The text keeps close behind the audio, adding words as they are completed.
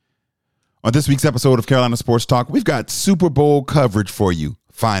On this week's episode of Carolina Sports Talk, we've got Super Bowl coverage for you,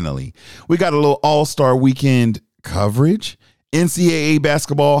 finally. We got a little All-Star Weekend coverage, NCAA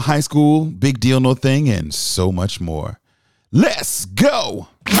basketball, high school, big deal, no thing, and so much more. Let's go!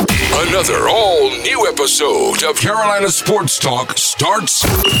 Another all-new episode of Carolina Sports Talk starts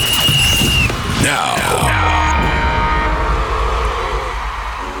now.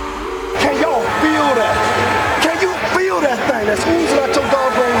 Can y'all feel that? Can you feel that thing that's oozing out your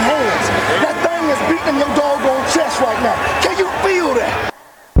doggone hands? That thing is beating your doggone chest right now. Can you feel that?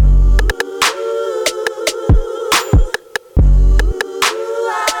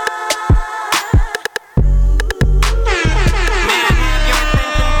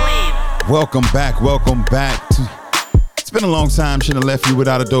 Welcome back. It's been a long time. Shouldn't have left you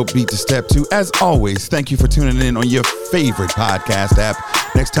without a dope beat to step to. As always, thank you for tuning in on your favorite podcast app.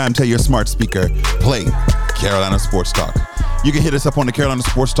 Next time, tell your smart speaker, play Carolina Sports Talk. You can hit us up on the Carolina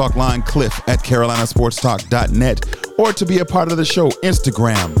Sports Talk line, Cliff at carolinasportstalk.net, or to be a part of the show,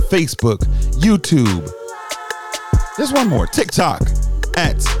 Instagram, Facebook, YouTube. There's one more, TikTok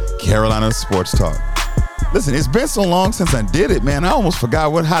at Carolina Sports Talk. Listen, it's been so long since I did it, man. I almost forgot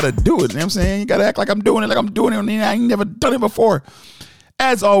how to do it. You know what I'm saying? You got to act like I'm doing it, and I ain't never done it before.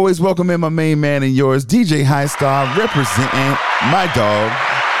 As always, welcome in my main man and yours, DJ High Star, representing my dog.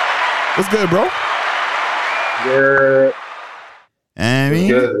 What's good, bro? Good. What's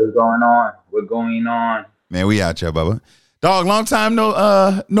good? What's going on? Man, we out here, Bubba. Dog, long time no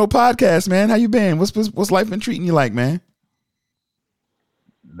podcast, man. How you been? What's life been treating you like, man?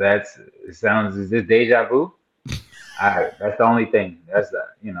 It sounds, is this deja vu? All right, that's the only thing. That's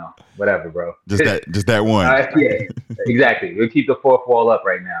whatever, bro. Just that one. Yeah, exactly. We'll keep the fourth wall up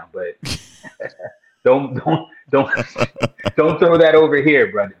right now, but don't throw that over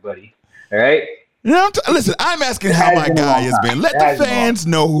here, buddy. All right. You know, listen, I'm asking how my guy has been. Let the fans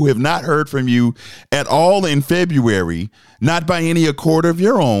know who have not heard from you at all in February, not by any accord of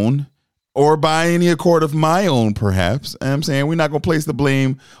your own, or by any accord of my own, perhaps. I'm saying we're not going to place the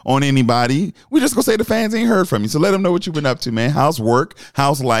blame on anybody. We're just going to say the fans ain't heard from you. So let them know what you've been up to, man. How's work?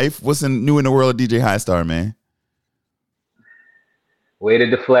 How's life? What's new in the world of DJ High Star, man? Way to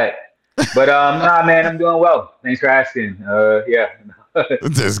deflect. But, nah, man, I'm doing well. Thanks for asking. Yeah.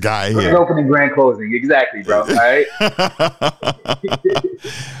 This guy here. Grand opening, grand closing. Exactly, bro. All right?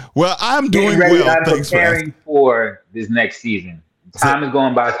 Well, I'm doing well. I'm preparing for this next season. Time is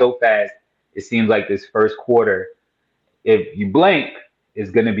going by so fast. It seems like this first quarter, if you blink,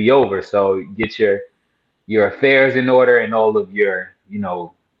 is going to be over. So get your affairs in order and all of your,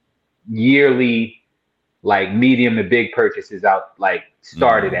 yearly, like medium to big purchases out, like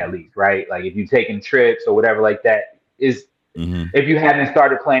started at least, right? Like if you're taking trips or whatever like that, if you haven't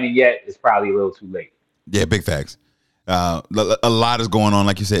started planning yet, it's probably a little too late. Yeah, big facts. A lot is going on.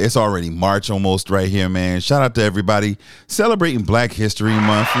 Like you said, it's already March almost right here, man. Shout out to everybody celebrating Black History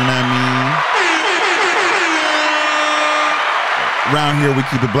Month. You know what I mean? Around here, we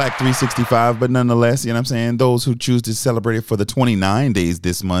keep it Black 365, but nonetheless, you know what I'm saying? Those who choose to celebrate it for the 29 days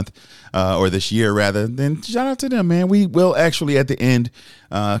this month, or this year rather, then shout out to them, man. We will actually at the end,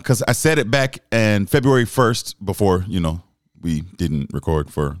 because I said it back in February 1st before, we didn't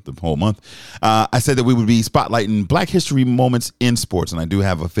record for the whole month. I said that we would be spotlighting Black history moments in sports, and I do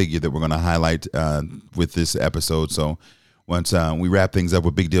have a figure that we're going to highlight with this episode. So once we wrap things up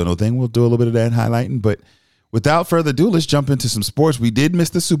with Big Deal No Thing, we'll do a little bit of that highlighting. But without further ado, let's jump into some sports. We did miss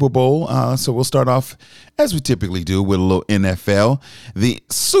the Super Bowl, so we'll start off, as we typically do, with a little NFL. The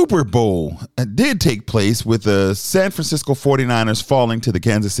Super Bowl did take place with the San Francisco 49ers falling to the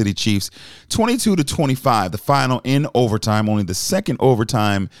Kansas City Chiefs 22-25, the final in overtime, only the second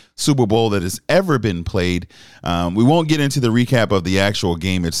overtime Super Bowl that has ever been played. We won't get into the recap of the actual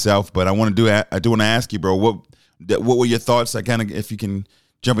game itself, but I do want to ask you, bro, what were your thoughts? If you can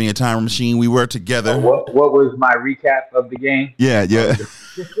jump in your time machine. We were together. What was my recap of the game? Yeah.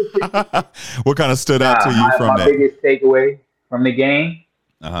 What kind of stood out to you from that? My biggest takeaway from the game?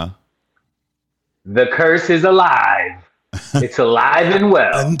 The curse is alive. It's alive and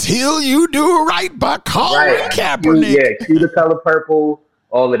well. Until you do right by Colin Kaepernick. Cue the color purple,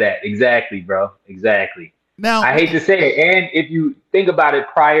 all of that. Exactly, bro. Exactly. Now, I hate to say it. And if you think about it,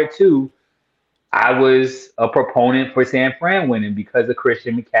 prior to, I was a proponent for San Fran winning because of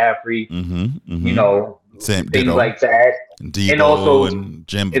Christian McCaffrey, things like that. And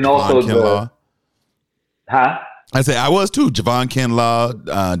Jim Kinlaw. I say I was too. Javon Kinlaw,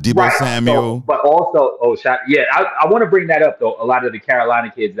 Deebo Samuel. But also, I want to bring that up though. A lot of the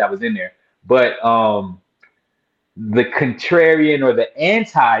Carolina kids that was in there, but the contrarian or the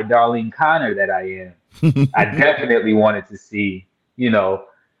anti Darlene Connor that I am, I definitely wanted to see,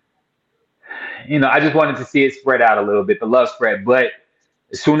 I just wanted to see it spread out a little bit, the love spread. But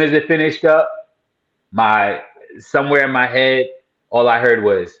as soon as it finished up, somewhere in my head, all I heard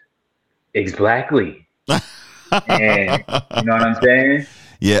was exactly. And you know what I'm saying?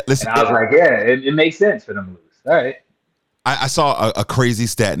 Yeah, listen. And I was like, yeah, it makes sense for them to lose. All right. I saw a crazy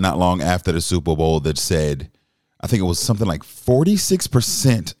stat not long after the Super Bowl that said, I think it was something like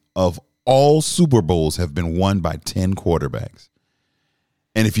 46% of all Super Bowls have been won by 10 quarterbacks.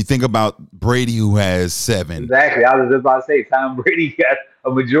 And if you think about Brady, who has 7. Exactly. I was just about to say, Tom Brady got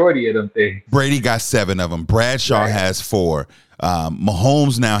a majority of them things. Brady got 7 of them. Bradshaw has 4.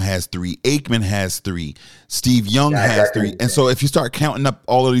 Mahomes now has 3. Aikman has 3. Steve Young has 3. And so if you start counting up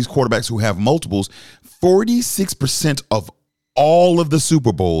all of these quarterbacks who have multiples, 46% of all of the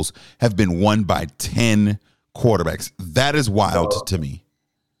Super Bowls have been won by 10 quarterbacks. That is wild to me.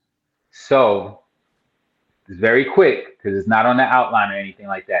 So it's very quick because it's not on the outline or anything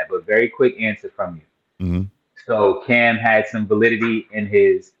like that, but very quick answer from you. Mm-hmm. So Cam had some validity in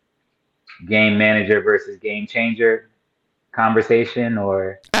his game manager versus game changer conversation,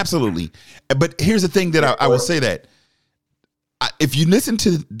 or? Absolutely. But here's the thing that I will say that if you listen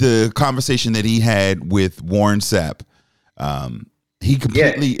to the conversation that he had with Warren Sapp, he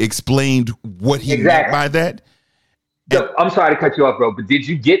completely explained what he meant by that. Yo, I'm sorry to cut you off, bro, but did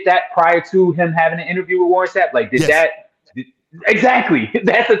you get that prior to him having an interview with Warren Sapp? Like, exactly.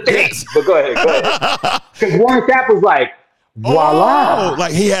 That's the thing. Yes. But go ahead. Because Warren Sapp was like, voila.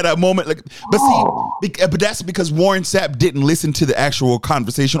 Like he had a moment but that's because Warren Sapp didn't listen to the actual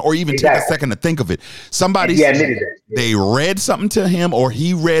conversation or even take a second to think of it. Somebody they read something to him, or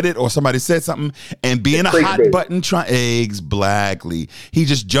he read it, or somebody said something, and being a hot button exactly, he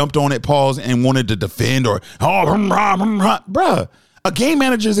just jumped on it, paused, and wanted to defend or bruh. A game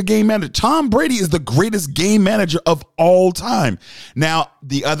manager is a game manager. Tom Brady is the greatest game manager of all time. Now,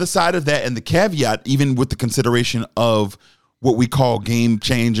 the other side of that, and the caveat, even with the consideration of what we call game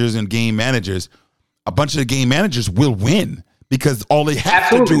changers and game managers, a bunch of the game managers will win because all they have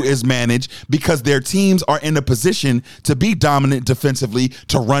to do is manage, because their teams are in a position to be dominant defensively,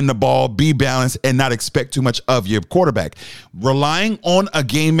 to run the ball, be balanced, and not expect too much of your quarterback. Relying on a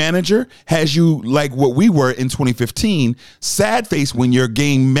game manager has you like what we were in 2015, sad face when your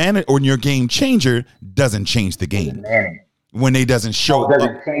game manager or your game changer doesn't change the game. When they doesn't show up.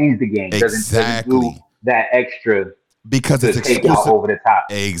 Doesn't change the game. Exactly. Doesn't do that extra. Because it's exclusive over the top.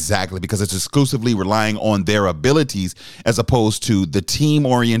 Exactly, because it's exclusively relying on their abilities as opposed to the team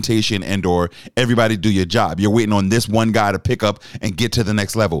orientation and or everybody do your job. You're waiting on this one guy to pick up and get to the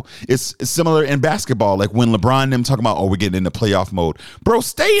next level. It's similar in basketball, like when LeBron and them talking about, we're getting into playoff mode. Bro,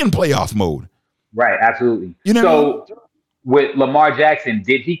 stay in playoff mode. Right, absolutely. You know, so with Lamar Jackson,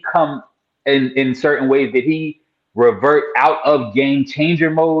 did he come in certain ways? Did he revert out of game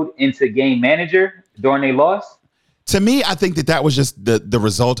changer mode into game manager during a loss? To me, I think that was just the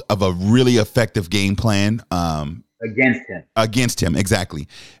result of a really effective game plan against him, exactly.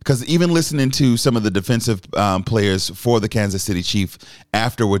 Because even listening to some of the defensive players for the Kansas City Chiefs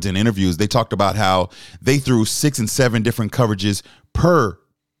afterwards in interviews, they talked about how they threw 6 and 7 different coverages per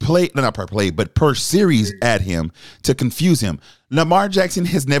play, not per play, but per series at him to confuse him. Lamar Jackson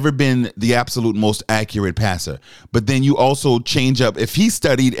has never been the absolute most accurate passer, but then you also change up. If he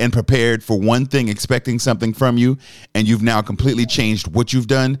studied and prepared for one thing, expecting something from you, and you've now completely changed what you've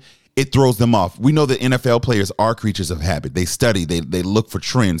done, it throws them off. We know that NFL players are creatures of habit. They study, they look for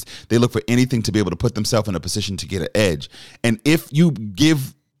trends, they look for anything to be able to put themselves in a position to get an edge. And if you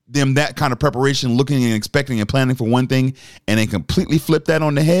give them that kind of preparation, looking and expecting and planning for one thing, and then completely flip that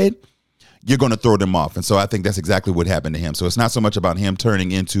on the head, you're going to throw them off. And so I think that's exactly what happened to him. So it's not so much about him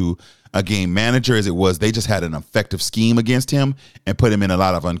turning into a game manager as it was they just had an effective scheme against him and put him in a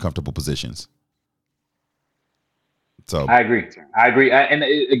lot of uncomfortable positions. So I agree. And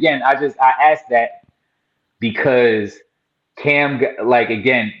again, I asked that because Cam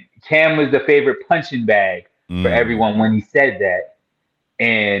was the favorite punching bag for everyone when he said that.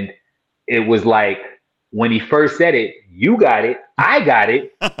 And it was like, when he first said it, you got it, I got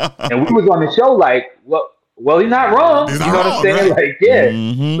it. And we was on the show like, well, he's not wrong. You know what I'm saying? Right? Like, yeah,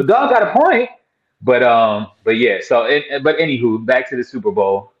 the dog got a point. But yeah. So, but anywho, back to the Super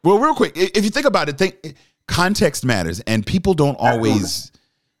Bowl. Well, real quick, if you think about it, context matters, and people don't always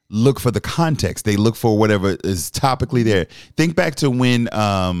look for the context. They look for whatever is topically there. Think back to when,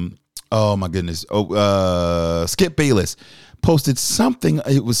 oh my goodness, Skip Bayless posted something.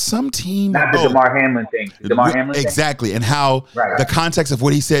 It was some team. Not the Damar Hamlin thing. Exactly. Thing? And how the context of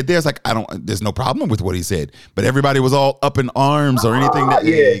what he said there's like, there's no problem with what he said, but everybody was all up in arms or anything.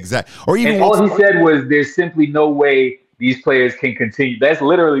 Exactly. Or even all he said was, there's simply no way these players can continue. That's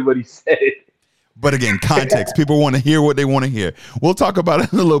literally what he said. But again, context. People want to hear what they want to hear. We'll talk about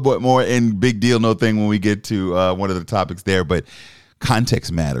it a little bit more in Big Deal No Thing when we get to one of the topics there. But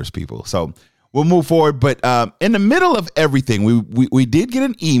context matters, people. So we'll move forward. But in the middle of everything, we did get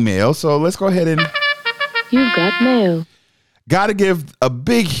an email. So let's go ahead and... You've got mail. Got to give a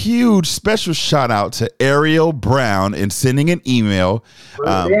big, huge, special shout out to Ariel Brown in sending an email.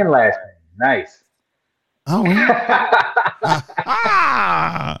 First and last name. Nice. Oh, yeah.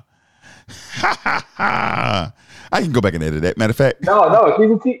 I can go back and edit that. Matter of fact. No.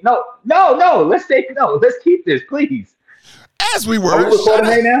 Let's keep this, please. As we were. Are we recording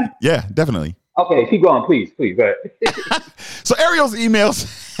right now? Yeah, definitely. Okay, keep going, please. Go ahead. So Ariel's email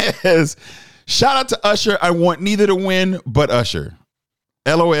says, shout out to Usher. I want neither to win but Usher.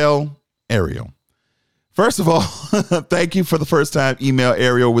 LOL, Ariel. First of all, thank you for the first time email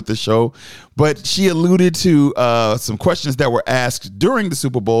Ariel with the show. But she alluded to some questions that were asked during the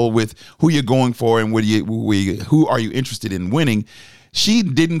Super Bowl with who you're going for and who are you interested in winning. She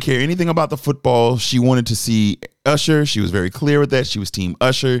didn't care anything about the football. She wanted to see Usher. She was very clear with that. She was Team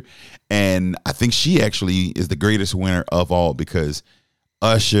Usher. And I think she actually is the greatest winner of all because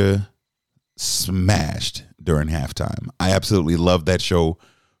Usher smashed during halftime. I absolutely loved that show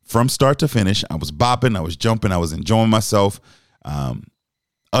from start to finish. I was bopping, I was jumping, I was enjoying myself.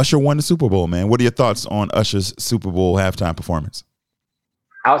 Usher won the Super Bowl, man. What are your thoughts on Usher's Super Bowl halftime performance?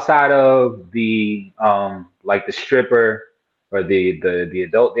 Outside of the like the stripper or the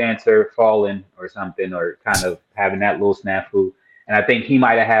adult dancer falling or something, or kind of having that little snafu, and I think he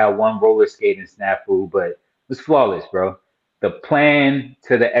might have had one roller skating snafu, but it was flawless, bro. The plan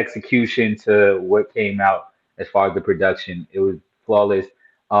to the execution to what came out as far as the production, it was flawless.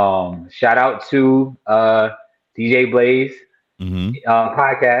 Shout out to DJ Blaze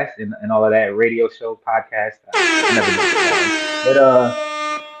podcast and all of that radio show podcast. I never did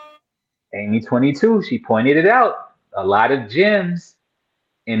that. But Amy 22, she pointed it out. A lot of gems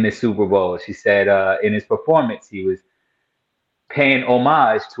in the Super Bowl. She said in his performance, he was paying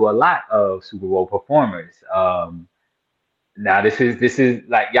homage to a lot of Super Bowl performers. Now this is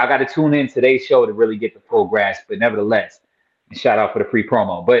like, y'all got to tune in today's show to really get the full grasp. But nevertheless, shout out for the free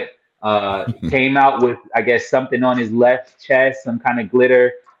promo. But came out with, I guess, something on his left chest, some kind of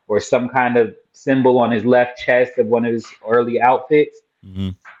glitter or some kind of symbol on his left chest of one of his early outfits.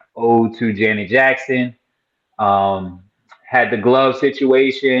 Ode to Janet Jackson. Had the glove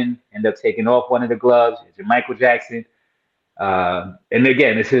situation, ended up taking off one of the gloves. It's your Michael Jackson. And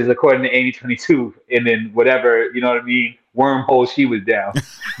again, this is according to Amy 22, and then whatever, you know what I mean, wormhole she was down.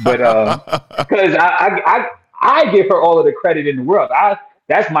 But because I give her all of the credit in the world.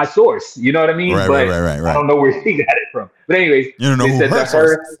 That's my source, you know what I mean? Right. I don't know where she got it from. But anyways, you don't know they who said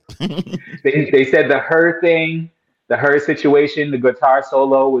they said the her thing, the her situation, the guitar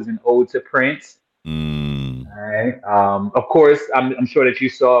solo was an ode to Prince. All right. Of course, I'm sure that you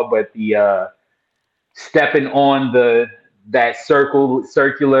saw, but the stepping on that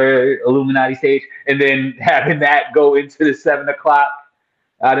circular Illuminati stage, and then having that go into the 7 o'clock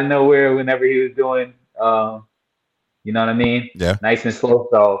out of nowhere whenever he was doing, you know what I mean? Yeah. Nice and slow.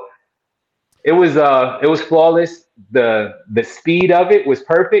 So it was flawless. The speed of it was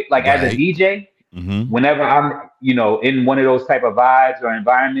perfect. Like as a DJ, whenever I'm, in one of those type of vibes or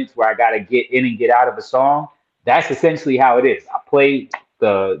environments where I got to get in and get out of a song, that's essentially how it is. I play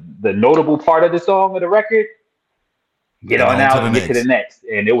the notable part of the song or the record, get on out and get to the next.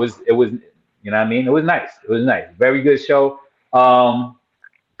 And it was, you know what I mean? It was nice. It was nice. Very good show.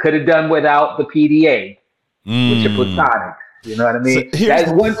 Could have done without the PDA, with your platonic. You know what I mean? So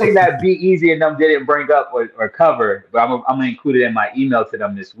that's one thing that Be Easy and them didn't bring up or cover, but I'm going to include it in my email to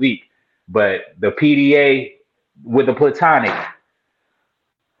them this week. But the PDA with the platonic.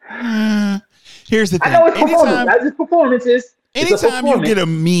 Here's the thing. I know it's performance. That's just performances. Anytime you get a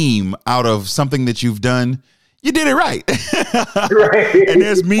meme out of something that you've done, you did it right. Right. And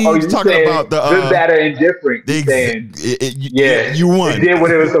there's memes talking about the good, bad, or indifferent. You won. It did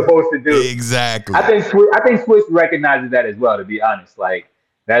what it was supposed to do. Exactly. I think Swiss recognizes that as well, to be honest. Like,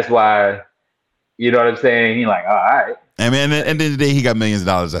 that's why, you know what I'm saying? He's like, all right. And man, at the end of the day, he got millions of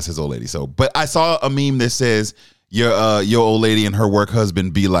dollars. That's his old lady. So, but I saw a meme that says your old lady and her work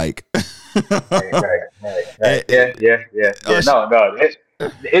husband be like. Right. Yeah. No.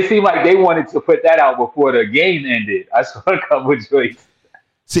 It seemed like they wanted to put that out before the game ended. I saw a couple of tweets.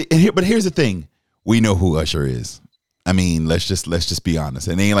 See, but here's the thing: we know who Usher is. I mean, let's just be honest.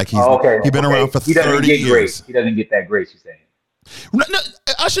 It ain't like he's been around for 30 years. Grace. He doesn't get that grace. You're saying? No,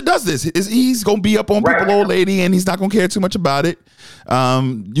 Usher does this. He's gonna be up on people, old lady, and he's not gonna care too much about it.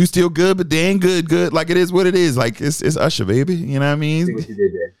 You still good, but they ain't good. Like it is what it is. Like it's Usher, baby. You know what I mean? I see what you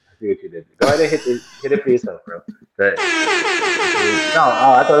did there. see what you did. Go ahead and hit it for yourself, bro. But,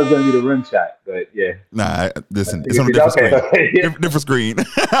 I thought it was gonna be the rim shot, but yeah. Nah, listen, it's on a different screen. Okay. Different screen.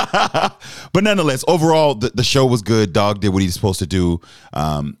 But nonetheless, overall, the show was good. Dog did what he's supposed to do.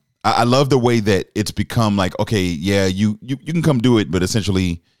 I love the way that it's become like, okay, yeah, you can come do it, but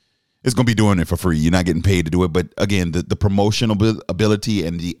essentially it's going to be doing it for free. You're not getting paid to do it. But again, the promotional ability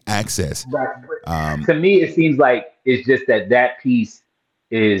and the access. Right. To me, it seems like it's just that piece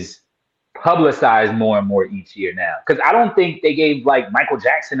is publicized more and more each year now. Because I don't think they gave like Michael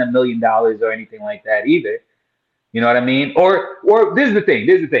Jackson $1 million or anything like that either. You know what I mean? Or this is the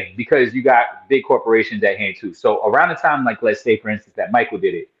thing, because you got big corporations at hand too. So around the time, like let's say for instance that Michael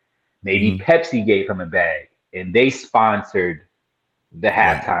did it, maybe Pepsi gave him a bag and they sponsored the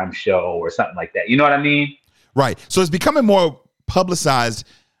halftime show or something like that. You know what I mean? Right. So it's becoming more publicized,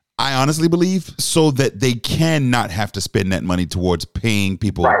 I honestly believe, so that they cannot have to spend that money towards paying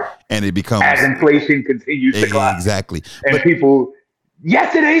people. Right. And it becomes as inflation continues to climb. Exactly. And people,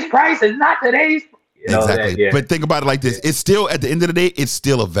 yesterday's price is not today's. Exactly. But think about it like this. It's still, at the end of the day, it's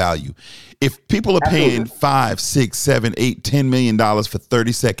still a value. If people are paying $5, $6, $7, $8, $10 million for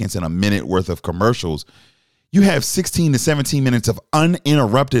 30 seconds and a minute worth of commercials, you have 16 to 17 minutes of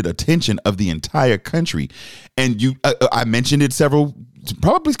uninterrupted attention of the entire country. And I mentioned it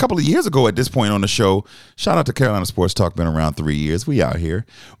probably a couple of years ago at this point on the show. Shout out to Carolina Sports Talk, been around 3 years. We out here.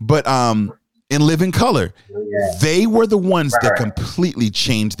 But in Living Color, they were the ones that completely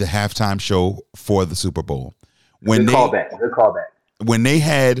changed the halftime show for the Super Bowl. Good callback. When they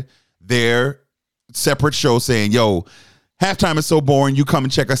had their separate show saying, yo, halftime is so boring, you come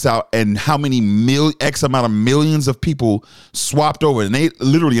and check us out, and how many X amount of millions of people swapped over. And they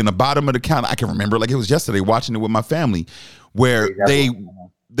literally in the bottom of the count, I can remember like it was yesterday watching it with my family, where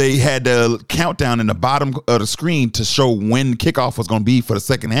they had the countdown in the bottom of the screen to show when kickoff was going to be for the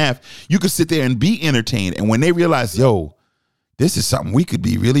second half. You could sit there and be entertained. And when they realized, yo, this is something we could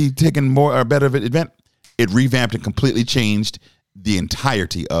be really taking more or better of an event, it revamped and completely changed the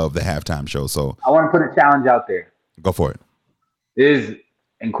entirety of the halftime show. So I want to put a challenge out there. Go for it. This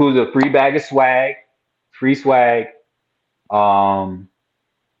includes a free bag of swag, free swag, all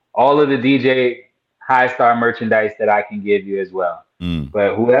of the DJ High Star merchandise that I can give you as well.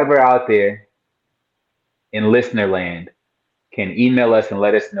 But whoever out there in listener land can email us and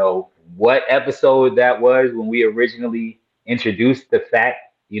let us know what episode that was when we originally introduced the fact,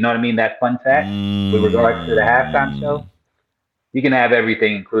 you know what I mean, that fun fact with regards to the halftime show. You can have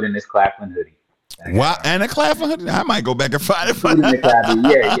everything, including this Claflin hoodie. Wow, and a Claflin hoodie? I might go back and find it.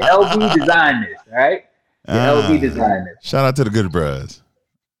 Yeah, your LB designed this, right? Your LB designed this. Shout out to the good bros.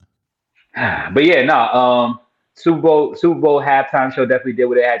 But yeah, Super Bowl halftime show definitely did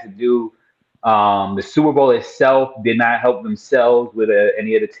what it had to do. The Super Bowl itself did not help themselves with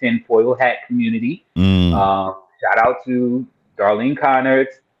any of the tinfoil hat community. Shout out to Darlene Connors,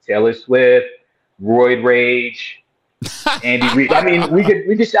 Taylor Swift, Roid Rage, Andy Reid. I mean, we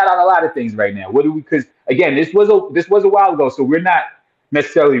could shout out a lot of things right now. Because again, this was a while ago, so we're not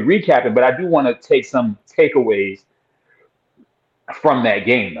necessarily recapping, but I do want to take some takeaways from that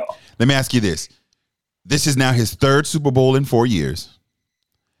game, though. Let me ask you this. This is now his third Super Bowl in 4 years.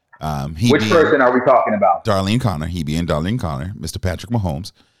 Which person are we talking about? Darlene Connor. He being Darlene Connor, Mr. Patrick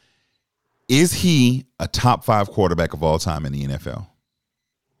Mahomes. Is he a top 5 quarterback of all time in the NFL?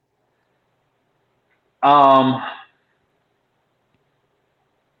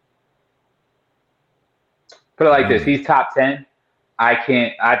 Put it like this: he's top 10. I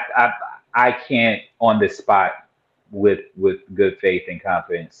can't on the spot with good faith and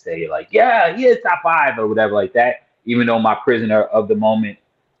confidence say like, yeah, he is top 5 or whatever like that. Even though my prisoner of the moment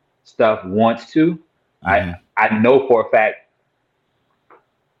stuff wants to, I know for a fact.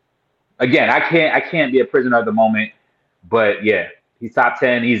 Again, I can't be a prisoner of the moment, but yeah, he's top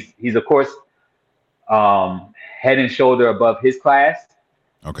 10. He's of course head and shoulder above his class.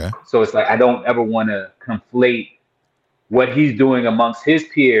 Okay. So it's like I don't ever want to conflate what he's doing amongst his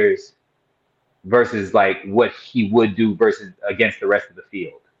peers versus like what he would do versus against the rest of the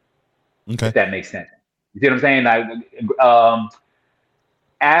field. Okay. If that makes sense. You see what I'm saying? Like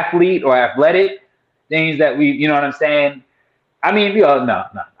athlete or athletic things that we, you know what I'm saying? I mean, no.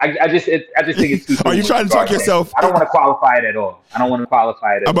 I just think it's too. Are you trying to talk yourself? I don't want to qualify it at all. I'm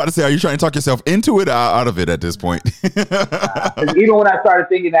about to say, are you trying to talk yourself into it or out of it at this point? Even when I started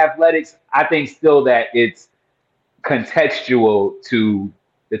thinking athletics, I think still that it's contextual to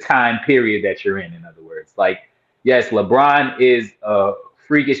the time period that you're in. In other words, like, yes, LeBron is a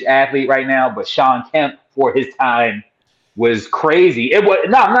freakish athlete right now, but Sean Kemp for his time was crazy.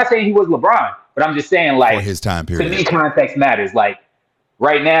 I'm not saying he was LeBron. But I'm just saying, like, for his time period. To me, context matters. Like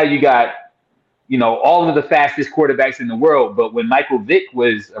right now you got, all of the fastest quarterbacks in the world. But when Michael Vick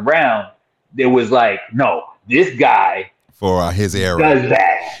was around, there was like, no, this guy for his era does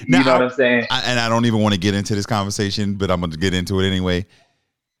that. You know what I'm saying? And I don't even want to get into this conversation, but I'm going to get into it anyway.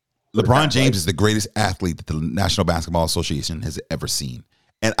 LeBron James is the greatest athlete that the National Basketball Association has ever seen.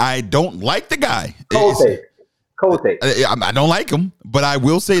 And I don't like the guy. Cold take. I don't like him, but I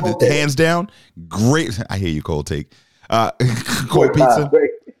will say that hands down, great. I hear you, cold take. Cold pizza.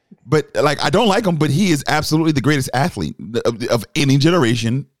 But I don't like him, but he is absolutely the greatest athlete of any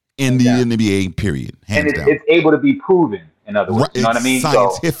generation in the NBA, period. Hands down. It's able to be proven, in other words. You know what I mean?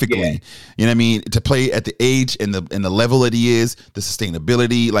 Scientifically. You know what I mean? To play at the age and the level that he is, the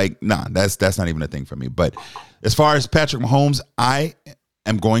sustainability, that's not even a thing for me. But as far as Patrick Mahomes, I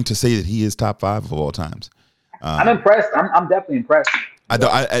am going to say that he is top 5 of all times. I'm impressed. I'm definitely impressed.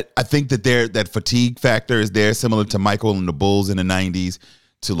 I think that that fatigue factor is there, similar to Michael and the Bulls in the 90s,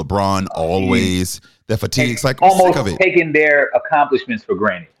 to LeBron always. That fatigue, it's like almost sick of it. Taking their accomplishments for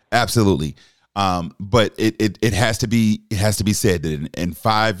granted. Absolutely. But it has to be said that in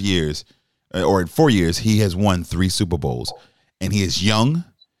 5 years or in 4 years, he has won 3 Super Bowls, and he is young.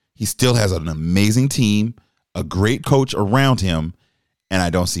 He still has an amazing team, a great coach around him, and I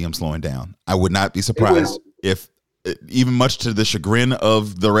don't see him slowing down. I would not be surprised if, even much to the chagrin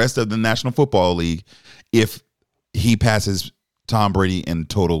of the rest of the National Football League, if he passes Tom Brady in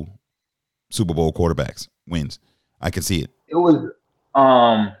total Super Bowl quarterbacks wins. I can see it. It was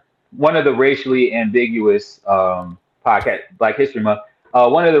one of the racially ambiguous podcast, Black History Month.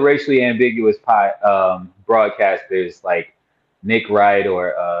 One of the racially ambiguous broadcasters, like Nick Wright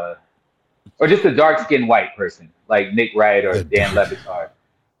or just a dark skinned white person like Nick Wright or Dan Le Batard.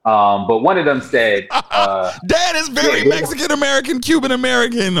 But one of them said, "Dad is very Mexican American, Cuban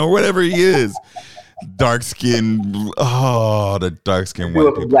American, or whatever he is." Dark skin. Oh, the dark skin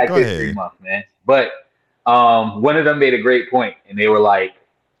white people. Black History Month, man. But one of them made a great point, and they were like,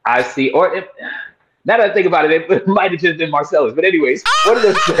 "I see." Or now that I think about it, it might have just been Marcellus. But anyways, one of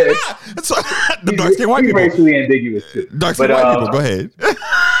them said, "The dark skin white people." Racially ambiguous too. Dark skin white people. Go ahead.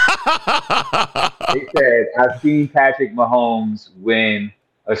 They said, "I've seen Patrick Mahomes win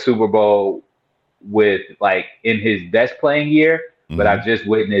a Super Bowl with in his best playing year, but I've just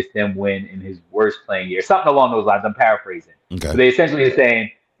witnessed him win in his worst playing year." Something along those lines. I'm paraphrasing. Okay. So they essentially are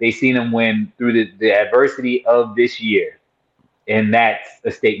saying they've seen him win through the adversity of this year, and that's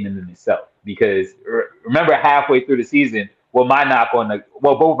a statement in itself. Because remember, halfway through the season, both of our knock on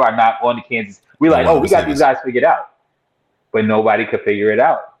the Kansas, we got these guys figured out, but nobody could figure it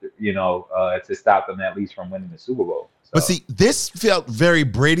out, to stop them at least from winning the Super Bowl. So. But see, this felt very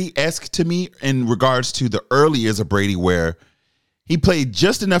Brady-esque to me in regards to the early years of Brady, where he played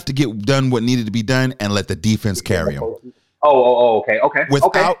just enough to get done what needed to be done and let the defense carry him. Okay.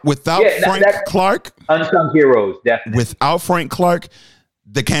 Without Frank Clark, unsung heroes, definitely. Without Frank Clark,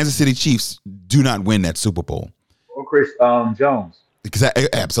 the Kansas City Chiefs do not win that Super Bowl. Or Chris Jones.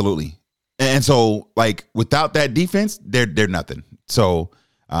 Absolutely. And so, without that defense, they're nothing. So,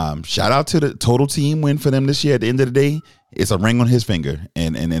 shout out to the total team win for them this year. At the end of the day, it's a ring on his finger,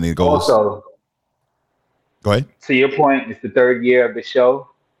 and it goes. Also, go ahead. To your point, it's the 3rd year of the show.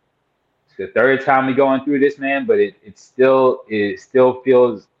 It's the 3rd time we're going through this, man. But it still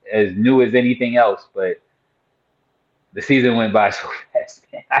feels as new as anything else. But the season went by so fast,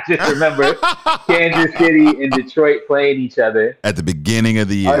 man. I just remember Kansas City and Detroit playing each other at the beginning of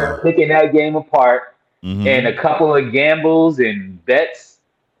the year, picking that game apart, and a couple of gambles and bets.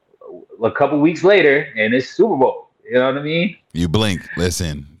 A couple weeks later, and it's Super Bowl. You know what I mean? You blink.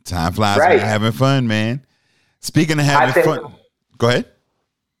 Listen, time flies when you're having fun, man. Speaking of having fun, go ahead.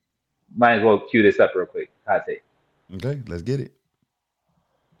 Might as well cue this up real quick. Hot take. Okay, let's get it.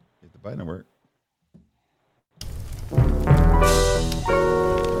 Get the button to work.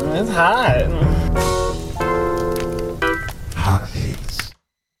 It's hot. Hot takes.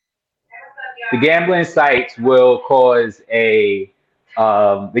 The gambling sites will cause the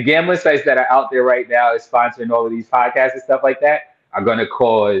gambling sites that are out there right now is sponsoring all of these podcasts and stuff like that are going to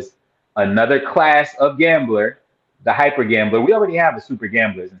cause another class of gambler, the hyper gambler. We already have the super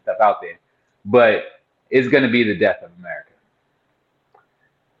gamblers and stuff out there, but it's going to be the death of America.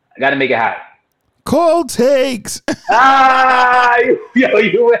 I got to make it hot. Cold takes. You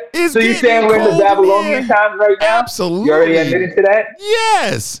saying we're in the Babylonian times right now? Absolutely. You already admitted to that?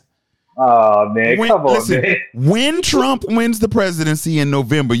 Yes. Oh, man. Come on, man. When Trump wins the presidency in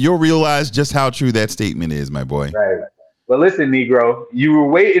November, you'll realize just how true that statement is, my boy. Right. But listen, Negro, you were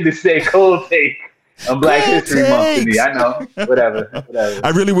waiting to say cold take On Black History Month to me. I know. Whatever. I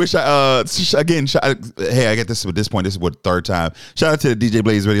really wish I get this at this point. This is what, third time. Shout out to the DJ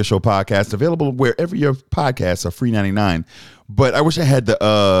Blaze Radio Show podcast, available wherever your podcasts are, free 99. But I wish I had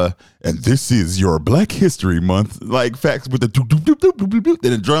the and this is your Black History Month, like facts with the doop, doop, doop, doop, doop, doop,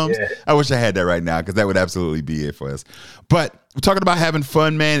 and the drums. Yeah. I wish I had that right now, because that would absolutely be it for us. But we're talking about having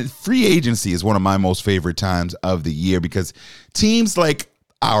fun, man. Free agency is one of my most favorite times of the year, because teams like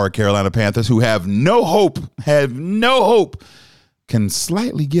our Carolina Panthers, who have no hope, can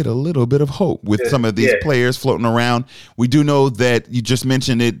slightly get a little bit of hope with some of these players floating around. We do know that, you just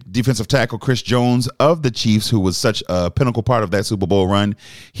mentioned it, defensive tackle Chris Jones of the Chiefs, who was such a pinnacle part of that Super Bowl run.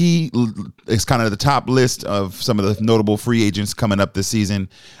 He is kind of the top list of some of the notable free agents coming up this season.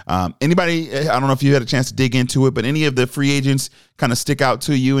 Anybody, I don't know if you had a chance to dig into it, but any of the free agents kind of stick out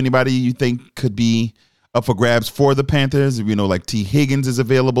to you? Anybody you think could be up for grabs for the Panthers? You know, like T. Higgins is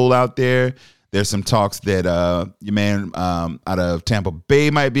available out there. There's some talks that your man out of Tampa Bay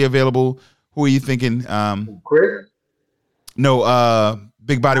might be available. Who are you thinking? Chris? No,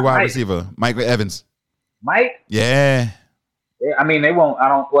 big body wide receiver, Mike Evans. Mike? Yeah. I mean, they won't.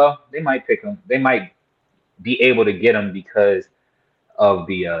 They might pick him. They might be able to get him because of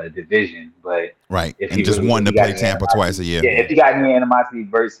the division. But right, if and just wanted to play Tampa twice a year. Yeah, if you got any animosity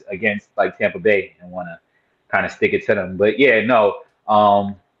against like Tampa Bay and want to kind of stick it to them. But yeah, no.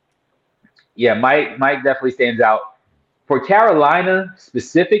 Yeah, Mike definitely stands out. For Carolina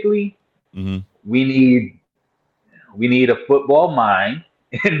specifically, we need a football mind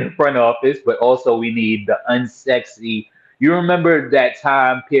in the front office, but also we need the unsexy. You remember that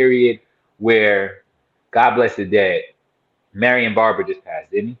time period where, God bless the dead, Marion Barber just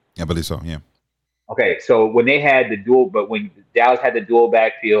passed, didn't he? I believe so, yeah. Okay, so when they had when Dallas had the dual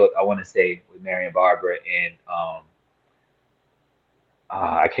backfield, I want to say with Marion Barber and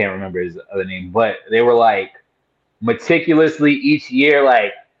I can't remember his other name, but they were like meticulously each year,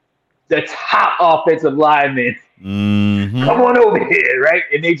 like the top offensive linemen. Come on over here, right?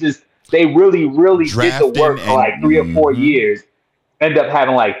 And they really did the work for like 3 or 4 years. End up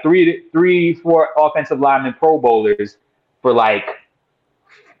having like 4 offensive linemen Pro Bowlers for like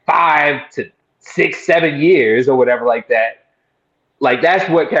 5 to 6, 7 years or whatever like that. Like, that's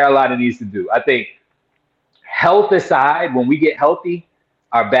what Carolina needs to do. I think, health aside, when we get healthy,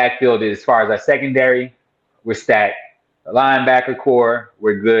 our backfield, as far as our secondary, we're stacked. The linebacker core,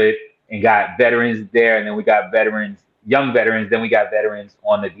 we're good, and got veterans there. And then we got young veterans. Then we got veterans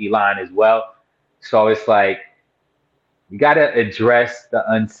on the D-line as well. So it's like, we got to address the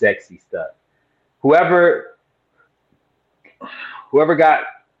unsexy stuff. Whoever got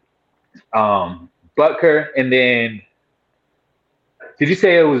Butker, and then, did you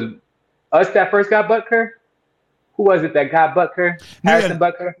say it was us that first got Butker? Who was it that got Butker?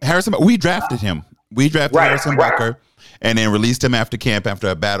 Butker? We drafted him. We drafted Harrison Butker, and then released him after camp after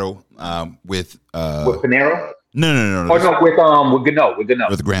a battle with Panero? No. Oh no, with Gano.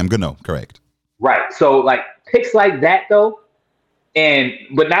 With Graham Gano, correct. Right. So like picks like that though,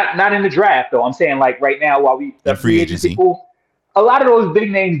 but not in the draft though. I'm saying like right now while the free agency pool. A lot of those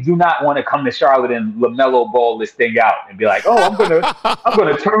big names do not want to come to Charlotte and LaMelo Ball this thing out and be like, "Oh, I'm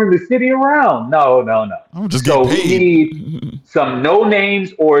gonna turn the city around." No. I'm just getting paid. We need some no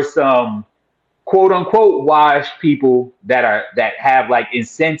names or some quote unquote washed people that have like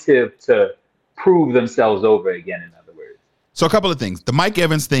incentive to prove themselves over again. In other words, so a couple of things. The Mike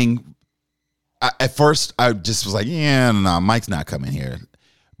Evans thing. At first, I just was like, "Yeah, no, Mike's not coming here."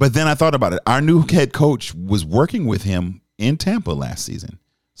 But then I thought about it. Our new head coach was working with him in Tampa last season.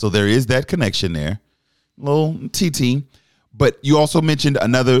 So there is that connection there. Little TT. But you also mentioned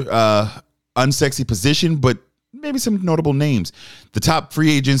another unsexy position, but maybe some notable names. The top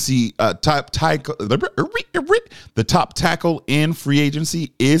free agency, the top tackle in free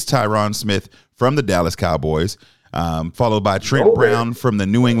agency is Tyron Smith from the Dallas Cowboys, followed by Trent Brown from the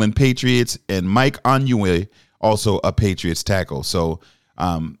New England Patriots, and Mike Onwenu, also a Patriots tackle. So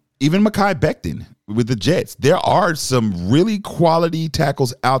even Mekhi Becton with the Jets. There are some really quality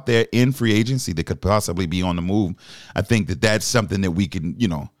tackles out there in free agency that could possibly be on the move. I think that's something that we can,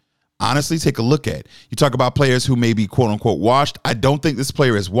 honestly take a look at. You talk about players who may be quote unquote washed. I don't think this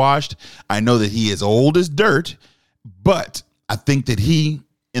player is washed. I know that he is old as dirt, but I think that he,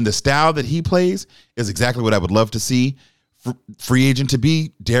 in the style that he plays, is exactly what I would love to see free agent to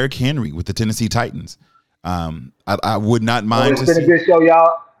be Derrick Henry with the Tennessee Titans. I would not mind. It's been a good show,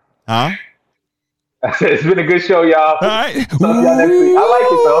 y'all. Huh? It's been a good show, y'all. All right. Y'all next week. I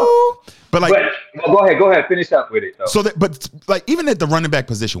like it though. But go ahead, finish up with it though. So even at the running back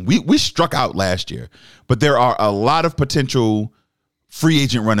position, we struck out last year, but there are a lot of potential free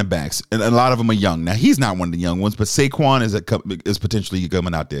agent running backs, and a lot of them are young. Now, he's not one of the young ones, but Saquon is potentially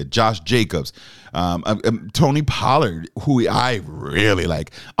coming out there. Josh Jacobs, Tony Pollard, who I really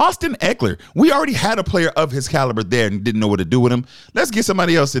like. Austin Eckler. We already had a player of his caliber there and didn't know what to do with him. Let's get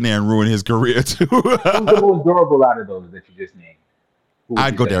somebody else in there and ruin his career, too. Who's the most durable out of those that you just named?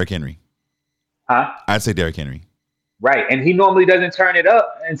 I'd go Derrick Henry. Huh? I'd say Derrick Henry. Right, and he normally doesn't turn it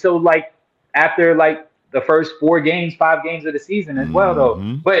up until after the first 5 games of the season as well, though.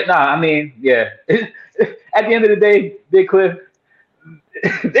 But I mean, yeah. At the end of the day, Big Cliff,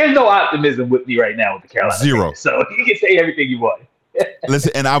 there's no optimism with me right now with the Carolina. Zero. Fans, so you can say everything you want.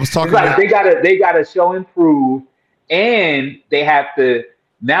 Listen, and I was talking about they gotta show and prove, and they have to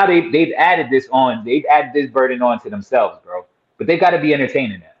now they've added this burden on to themselves, bro. But they gotta be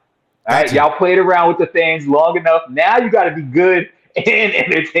entertaining now. All right, y'all played around with the fans long enough. Now you gotta be good and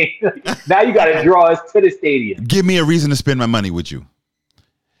entertaining. Now you gotta draw us to the stadium. Give me a reason to spend my money with you.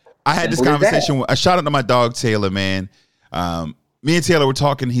 I had this conversation. I shout out to my dog Taylor, man. Me and Taylor were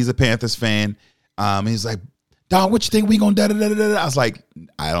talking. He's a Panthers fan. He's like, "Dog, what you think we gonna da da da da?" I was like,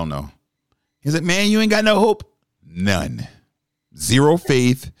 "I don't know." He's like, "Man, you ain't got no hope." None. Zero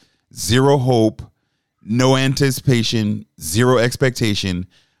faith. Zero hope. No anticipation. Zero expectation.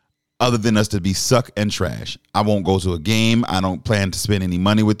 Other than us to be suck and trash. I won't go to a game. I don't plan to spend any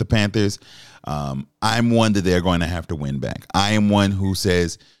money with the Panthers. I'm one that they're going to have to win back. I am one who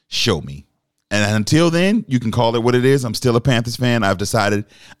says, show me. And until then, you can call it what it is. I'm still a Panthers fan. I've decided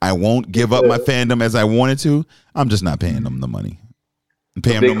I won't give up my fandom as I wanted to. I'm just not paying them the money. I'm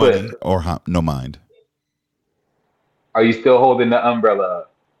paying them no money or no mind. Are you still holding the umbrella up?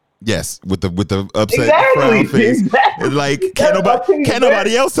 Yes, with the upset frown face. Exactly. Like can't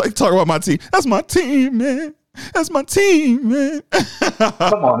nobody else talk about my team. That's my team, man. That's my team, man.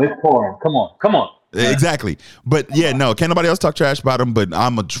 Come on, it's pouring. Come on. Exactly. But yeah, no, can't nobody else talk trash about them, but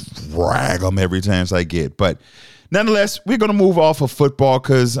I'm going to drag them every chance I get. But nonetheless, we're going to move off of football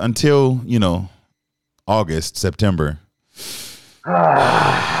because until, August, September.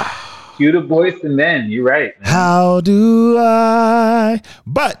 Cue the Boys and Men. You're right, man. How do I?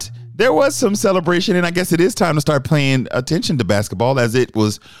 But there was some celebration, and I guess it is time to start paying attention to basketball as it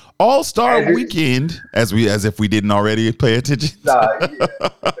was All-Star Weekend, as if we didn't already pay attention.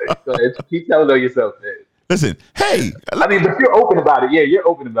 Keep telling on yourself, man. Listen, hey. I mean, but you're open about it. Yeah, you're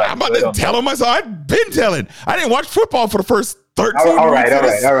open about it. I'm about to tell them myself. I've been telling. I didn't watch football for the first 13 weeks. All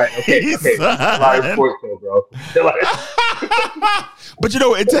right. Okay. A lot of sports, though, bro. But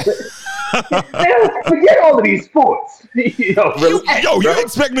forget all of these sports. You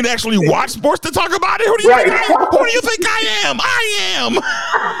expect me to actually watch sports to talk about it? Who do you think I am? I am.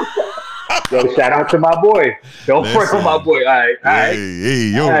 Yo, shout out to my boy. Don't front on my boy. All right.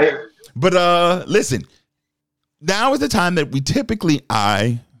 Hey, yo. All right. But listen, now is the time that we typically if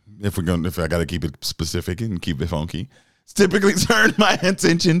I gotta keep it specific and keep it funky, typically turn my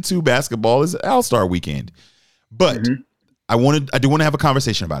attention to basketball is All-Star Weekend. But I do want to have a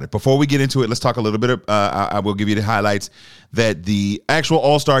conversation about it. Before we get into it, let's talk a little bit. I will give you the highlights that the actual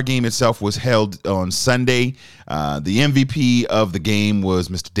All-Star game itself was held on Sunday. The MVP of the game was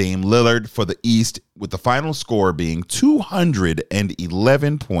Mr. Dame Lillard for the East, with the final score being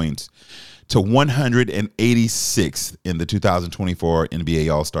 211 points to 186 in the 2024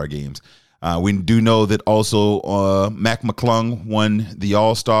 NBA All-Star games. We do know that also Mac McClung won the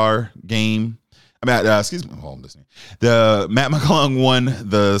All-Star game. Excuse me. Hold on, listening. The Matt McClung won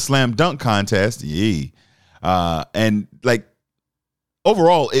the slam dunk contest. And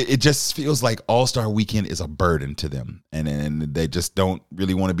overall, it just feels like All-Star Weekend is a burden to them, and they just don't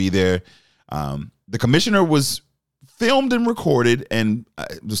really want to be there. The commissioner was filmed and recorded and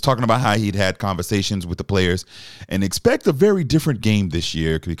was talking about how he'd had conversations with the players and expect a very different game this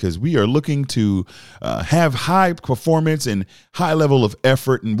year because we are looking to have high performance and high level of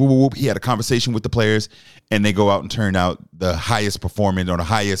effort and whoop. He had a conversation with the players and they go out and turn out the highest performing or the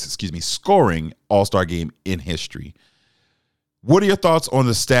highest, scoring All-Star game in history. What are your thoughts on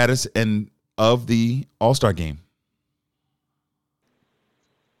the status of the All-Star game?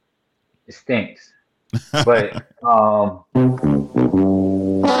 It stinks. But in a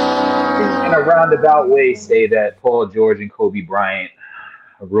roundabout way, say that Paul George and Kobe Bryant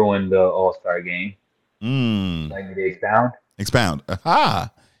ruined the All-Star game. Like me to expound? Expound. Aha.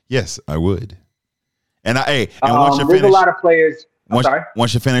 Yes, I would. And once you finish, there's a lot of players.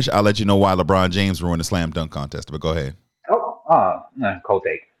 Once you finish, I'll let you know why LeBron James ruined the slam dunk contest. But go ahead. Cold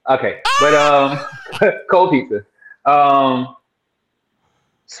take. Okay, but cold pizza.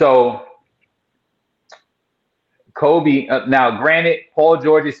 So. Kobe, now granted, Paul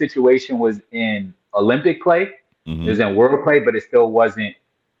George's situation was in Olympic play, It was in wordplay, but it still wasn't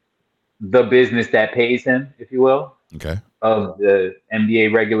the business that pays him, if you will, of the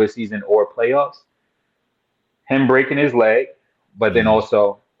NBA regular season or playoffs. Him breaking his leg, but then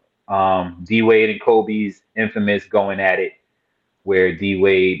also D Wade and Kobe's infamous going at it, where D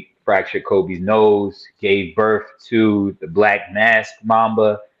Wade fractured Kobe's nose, gave birth to the Black Mask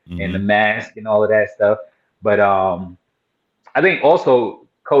Mamba and the mask and all of that stuff. But I think also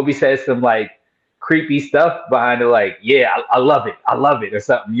Kobe says some like creepy stuff behind it, like, yeah, I love it, or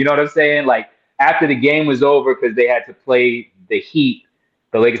something. You know what I'm saying? Like after the game was over, because they had to play the Heat,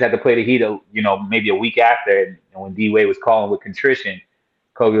 the Lakers had to play the Heat, maybe a week after, and when D Wade was calling with contrition,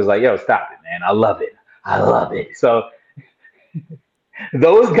 Kobe was like, yo, stop it, man. I love it. So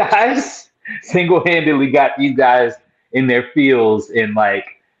those guys single-handedly got these guys in their feels, and like,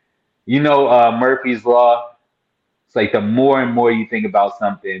 Murphy's Law. It's like the more and more you think about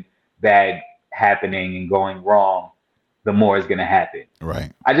something bad happening and going wrong, the more is going to happen.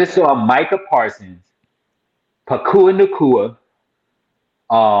 Right. I just saw Micah Parsons, Pakua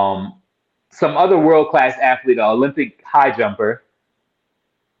Nakua, some other world-class athlete, an Olympic high jumper,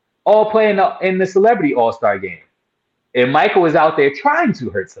 all playing in the Celebrity All-Star game. And Michael was out there trying to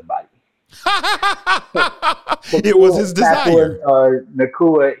hurt somebody. It was his desire.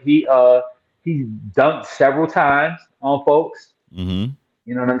 Nakua, he dunked several times on folks. Mm-hmm.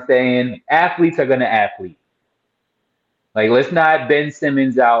 You know what I'm saying? Athletes are going to athlete. Like, let's not Ben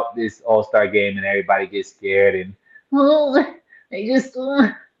Simmons out this All-Star game and everybody gets scared and, I just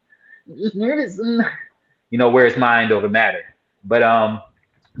nervous. Where it's mind over matter. But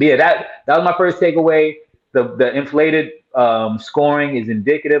yeah, that was my first takeaway. The inflated scoring is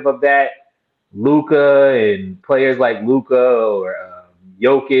indicative of that. Luka and players like Luka or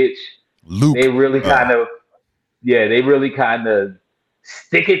Jokic, they really kind of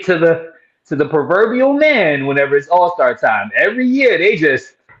stick it to the proverbial man whenever it's All-Star time. Every year they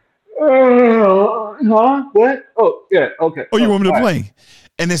just what? Oh, yeah, okay. Oh, you want me to play?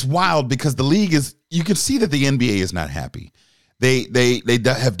 And it's wild because the league you can see that the NBA is not happy. They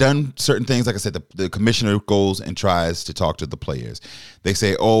have done certain things. Like I said, the commissioner goes and tries to talk to the players. They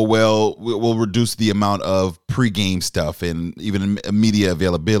say, oh, well, we'll reduce the amount of pregame stuff and even media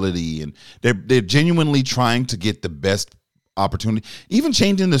availability. And they're genuinely trying to get the best opportunity, even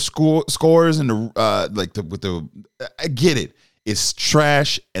changing the scores and I get it. It's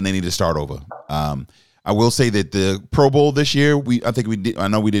trash and they need to start over. I will say that the Pro Bowl this year, I don't think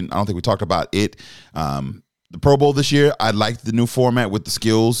we talked about it. The Pro Bowl this year, I liked the new format with the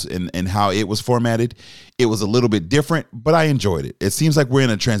skills and how it was formatted. It was a little bit different, but I enjoyed it. It seems like we're in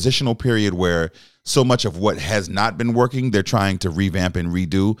a transitional period where so much of what has not been working, they're trying to revamp and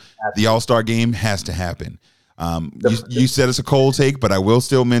redo. The All-Star game has to happen. You said it's a cold take, but I will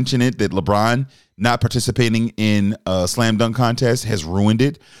still mention it that LeBron not participating in a slam dunk contest has ruined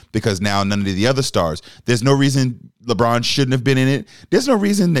it because now none of the other stars. There's no reason LeBron shouldn't have been in it. There's no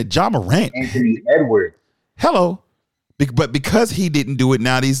reason that Ja Morant. Anthony Edwards. Hello. But because he didn't do it,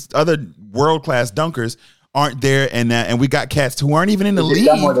 now these other world-class dunkers aren't there, and we got cats who aren't even in the league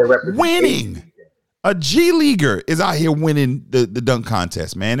winning. A G Leaguer is out here winning the dunk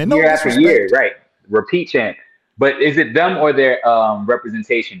contest, man. And year after year, right. Repeat champ. But is it them or their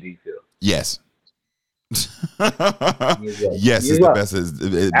representation, do you feel? Yes. Yes, is the best.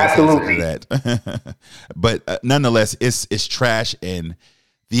 Absolutely. That. But nonetheless, it's trash, and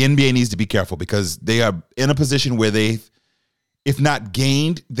the NBA needs to be careful because they are in a position where if not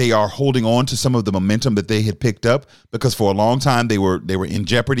gained, they are holding on to some of the momentum that they had picked up because for a long time they were in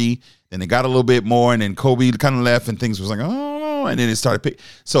jeopardy. Then they got a little bit more, and then Kobe kind of left, and things was like, oh, and then it started.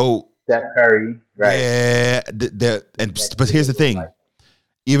 So Steph Curry, right? Yeah, but here's the thing: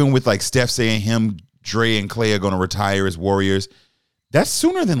 even with like Steph saying him, Dre, and Clay are going to retire as Warriors, that's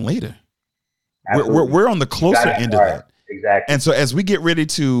sooner than later. We're on the closer end of that. Exactly. And so as we get ready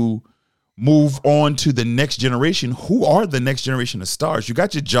to move on to the next generation, who are the next generation of stars? You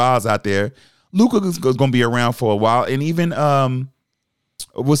got your Jaws out there. Luka is going to be around for a while, and even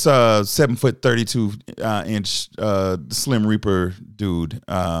what's 7'32" Slim Reaper dude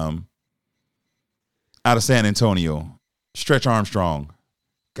out of San Antonio, Stretch Armstrong.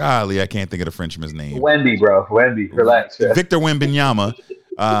 Golly, I can't think of the Frenchman's name. Wemby, relax. Victor Wembanyama.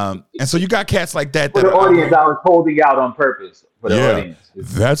 And so you got cats like that. For the audience, I was holding out on purpose. For the audience.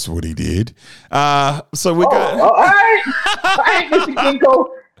 That's what he did. So we got. All right, Mr. Kinko.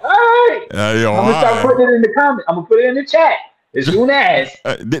 All right. I'm gonna start putting it in the comment. I'm gonna put it in the chat as soon as.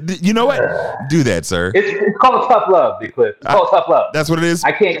 You know what? Do that, sir. It's called tough love, Big Cliff. It's called tough love. That's what it is.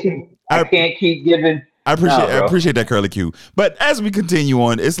 I can't keep giving I appreciate that, Curly Q. But as we continue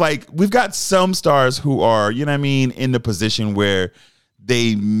on, it's like we've got some stars who are, you know what I mean, in the position where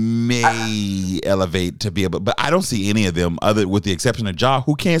they may elevate to be able, but I don't see any of them other with the exception of Ja,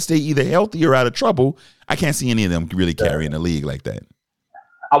 who can't stay either healthy or out of trouble. I can't see any of them really carrying the league like that.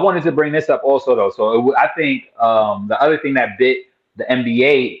 I wanted to bring this up also, though. So I think the other thing that bit the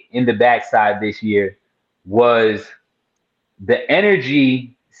NBA in the backside this year was the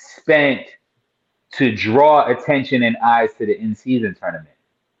energy spent to draw attention and eyes to the in-season tournament.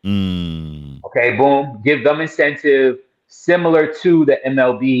 Okay, boom. Give them incentive similar to the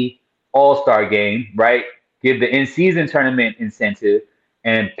MLB All-Star game, right? Give the in-season tournament incentive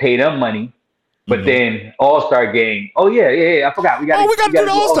and pay them money. But then All-Star game. Oh, yeah. I forgot. We got to do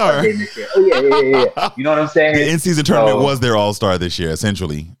the All-Star game this year. Oh, yeah. You know what I'm saying? The in-season tournament was their All-Star this year,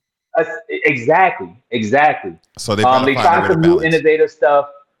 essentially. Exactly. So they tried some new innovative stuff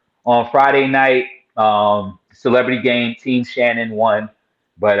on Friday night. Celebrity game, Team Shannon won.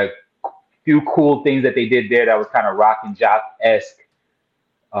 But a few cool things that they did there that was kind of rock and jock-esque.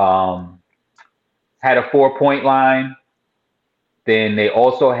 Had a 4-point line. Then they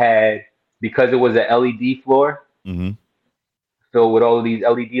also had, because it was an LED floor, filled with all of these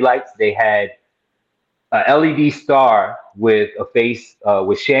LED lights, they had a LED star with a face,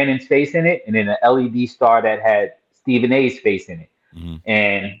 with Shannon's face in it, and then an LED star that had Stephen A's face in it.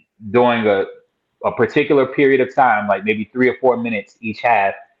 And during a particular period of time, like maybe 3 or 4 minutes each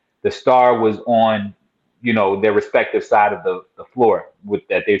half, the star was on, their respective side of the floor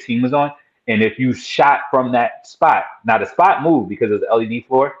that their team was on. And if you shot from that spot, now the spot moved because it was the LED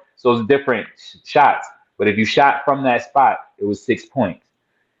floor, so it was different shots. But if you shot from that spot, it was 6 points.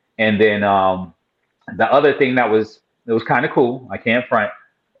 And then the other thing that was kind of cool, I can't front,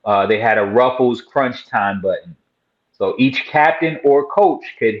 they had a Ruffles crunch time button. So each captain or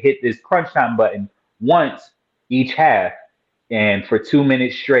coach could hit this crunch time button once each half. And for 2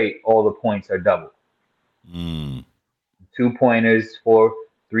 minutes straight, all the points are doubled. 2-pointers, 4,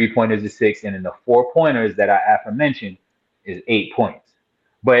 3-pointers is 6. And then the 4-pointers that I aforementioned is 8 points.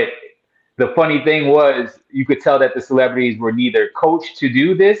 But the funny thing was, you could tell that the celebrities were neither coached to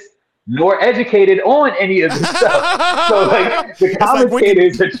do this nor educated on any of this stuff. So like the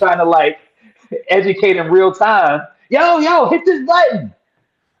commentators are trying to educate in real time. Yo, hit this button.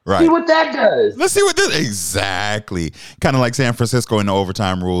 Right. See what that does. Let's see what this exactly. Kind of like San Francisco in the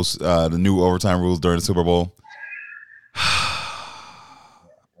overtime rules, the new overtime rules during the Super Bowl.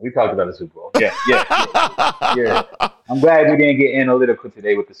 We talked about the Super Bowl. Yeah. I'm glad we didn't get analytical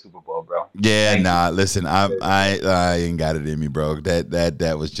today with the Super Bowl, bro. Yeah, listen, I ain't got it in me, bro.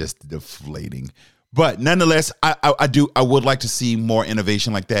 That was just deflating. But nonetheless, I would like to see more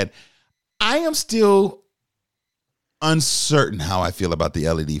innovation like that. I am still uncertain how I feel about the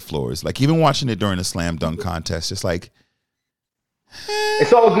LED floors. Like even watching it during the slam dunk contest, it's like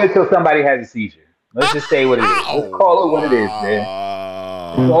it's all good till somebody has a seizure. Let's just say what it is. Let's call it what it is, man.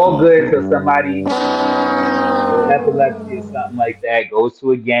 It's all good till somebody with epilepsy or something like that goes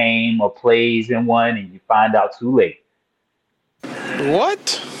to a game or plays in one and you find out too late.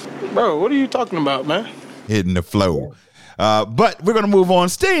 What? Bro, what are you talking about, man? Hitting the flow. But we're going to move on,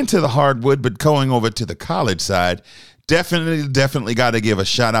 staying to the hardwood, but going over to the college side. Definitely got to give a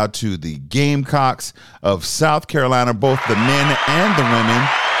shout out to the Gamecocks of South Carolina, both the men and the women.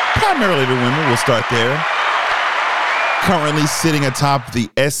 Primarily the women. We'll start there. Currently sitting atop the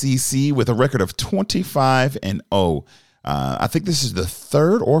SEC with a record of 25-0. I think this is the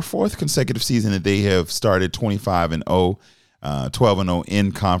third or fourth consecutive season that they have started 25-0, 12-0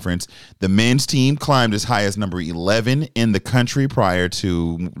 in conference. The men's team climbed as high as number 11 in the country prior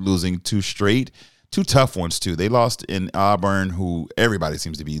to losing 2 straight. 2 tough ones too. They lost in Auburn, who everybody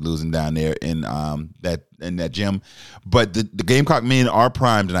seems to be losing down there in that gym. But the Gamecock men are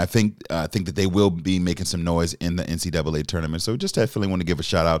primed, and I think that they will be making some noise in the NCAA tournament. So just definitely want to give a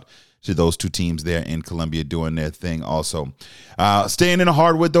shout out to those 2 teams there in Columbia doing their thing also. Staying in the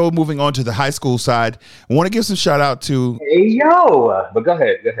hardwood though, moving on to the high school side, I want to give some shout out to but go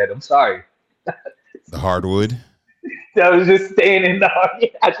ahead. I'm sorry. The hardwood. I was just staying in the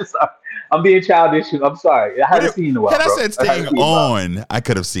hardwood. I'm being childish. I'm sorry. I haven't seen in a while. Had I said staying on, I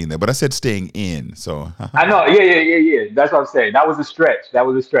could have seen that, but I said staying in. So I know. Yeah. That's what I'm saying. That was a stretch. Pause. That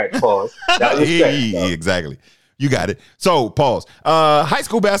was a stretch. Exactly. You got it. So pause. High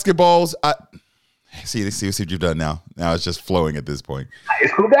school basketballs. See what you've done now. Now it's just flowing at this point. High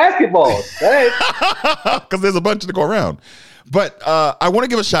school basketballs. Because there's a bunch to go around. But I want to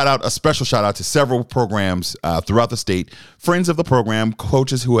give a special shout out to several programs throughout the state, friends of the program,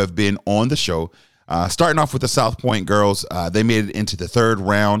 coaches who have been on the show. Starting off with the South Point girls, they made it into the third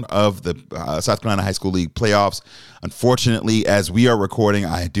round of the South Carolina High School League playoffs. Unfortunately, as we are recording,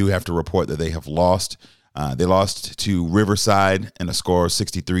 I do have to report that they have lost. They lost to Riverside in a score of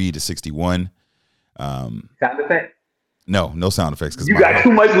 63-61. Sound effect? No sound effects. You got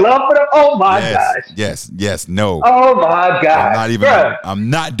too much love for them? Oh, my gosh. Yes, no. Oh, my gosh. I'm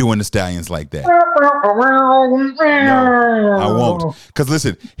not doing the Stallions like that. No, I won't. Because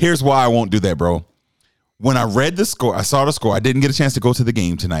listen, here's why I won't do that, bro. When I read the score, I saw the score. I didn't get a chance to go to the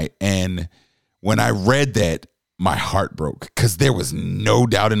game tonight. And when I read that, my heart broke because there was no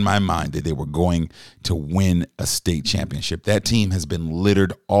doubt in my mind that they were going to win a state championship. That team has been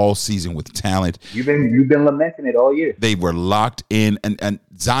littered all season with talent. You've been lamenting it all year. They were locked in. And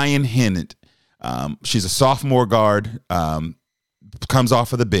Zion Hennett, she's a sophomore guard, comes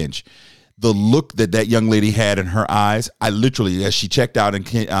off of the bench. The look that young lady had in her eyes, I literally, as she checked out and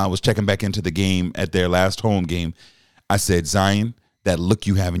was checking back into the game at their last home game, I said, Zion, that look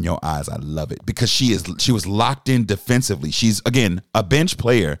you have in your eyes, I love it. Because she was locked in defensively. She's, again, a bench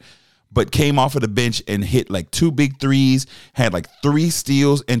player, but came off of the bench and hit like 2 big threes, had like 3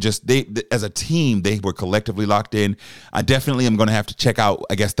 steals, and just they as a team, they were collectively locked in. I definitely am going to have to check out,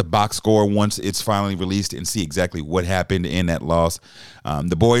 I guess, the box score once it's finally released and see exactly what happened in that loss.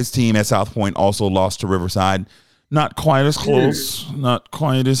 The boys team at South Point also lost to Riverside. Not quite as close, not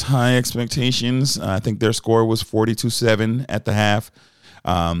quite as high expectations. I think their score was 42-7 at the half.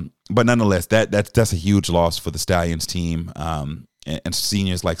 But nonetheless, that's a huge loss for the Stallions team. And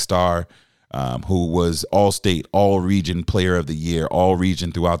seniors like Star, who was all-state, all-region player of the year,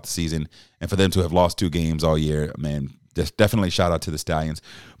 all-region throughout the season. And for them to have lost 2 games all year, man, definitely shout out to the Stallions.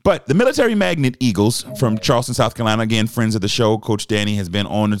 But the Military Magnet Eagles from Charleston, South Carolina, again, friends of the show. Coach Danny has been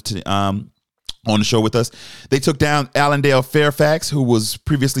on the show with us. They took down Allendale Fairfax, who was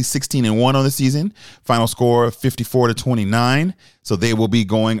previously 16-1 on the season. Final score of 54-29. So they will be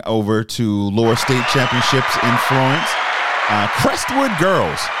going over to lower state championships in Florence. Crestwood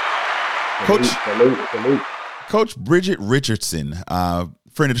girls. Coach Bridget Richardson,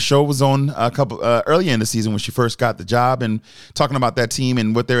 friend of the show, was on a couple earlier in the season when she first got the job and talking about that team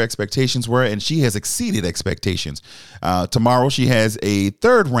and what their expectations were, and she has exceeded expectations. Tomorrow she has a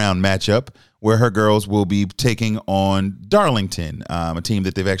third round matchup where her girls will be taking on Darlington, a team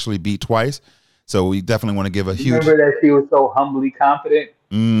that they've actually beat twice. So we definitely want to give a huge. Remember that she was so humbly confident.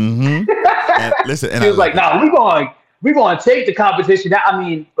 Mm-hmm. And listen, and she was like, "No, we're going to take the competition." I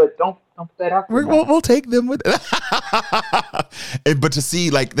mean, but don't put that out there. We'll take them with. But to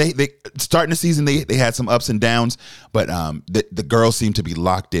see, like, they starting the season, they had some ups and downs, but the girls seem to be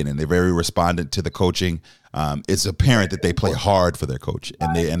locked in and they're very respondent to the coaching. It's apparent that they play hard for their coach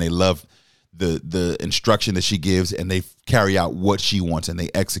and they love the instruction that she gives, and they carry out what she wants and they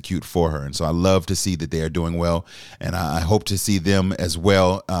execute for her. And so I love to see that they are doing well, and I hope to see them as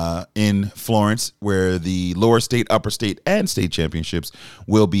well in Florence, where the lower state, upper state, and state championships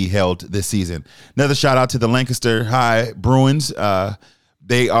will be held this season. Another shout out to the Lancaster High Bruins.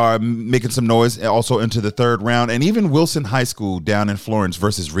 They are making some noise also into the third round, and even Wilson High School down in Florence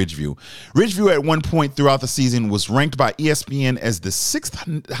versus Ridgeview. Ridgeview at one point throughout the season was ranked by ESPN as the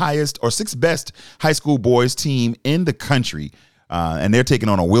 6th highest or 6th best high school boys team in the country. And they're taking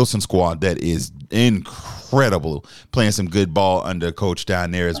on a Wilson squad that is incredible, playing some good ball under coach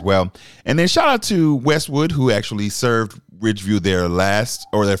down there as well. And then shout out to Westwood, who actually served Ridgeview their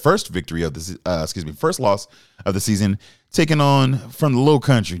first victory of the first loss of the season, taking on from the Low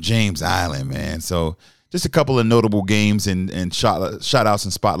Country, James Island, man. So just a couple of notable games and shout outs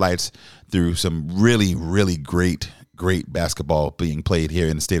and spotlights through some really, really great basketball being played here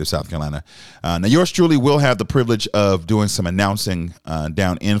in the state of South Carolina. Now, yours truly will have the privilege of doing some announcing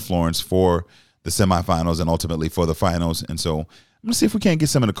down in Florence for the semifinals and ultimately for the finals. And so I'm going to see if we can't get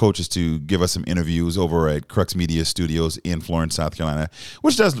some of the coaches to give us some interviews over at Crux Media Studios in Florence, South Carolina,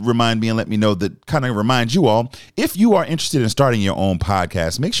 which does remind me and let me know that kind of remind you all, if you are interested in starting your own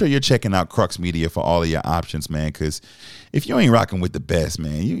podcast, make sure you're checking out Crux Media for all of your options, man, because if you ain't rocking with the best,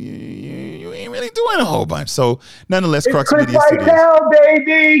 man, you ain't really doing a whole bunch. So nonetheless, it's Crux Media Studios. Now,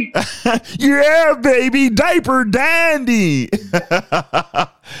 baby. Yeah, baby. Diaper dandy.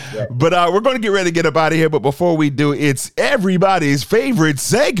 But we're going to get ready to get up out of here. But before we do, it's everybody's favorite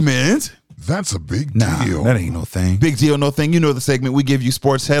segment. That's a big Nah, deal. that ain't no thing. Big deal, no thing. You know the segment. We give you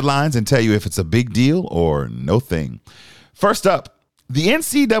sports headlines and tell you if it's a big deal or no thing. First up, the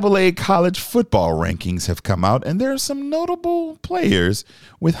NCAA college football rankings have come out, and there are some notable players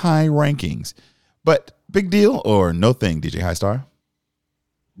with high rankings. But big deal or no thing, DJ Highstar?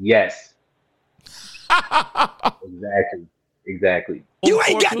 Yes. Exactly. Exactly. You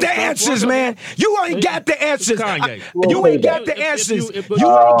ain't got the answers, man. You ain't got the answers. Kanye. You ain't got the answers. You ain't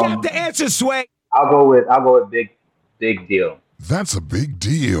got the answers, Sway. I'll go with big deal. That's a big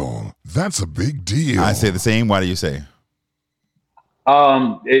deal. That's a big deal. I say the same. Why do you say?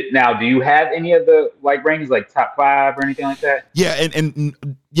 Now, do you have any of the like rankings, like top 5 or anything like that? Yeah, and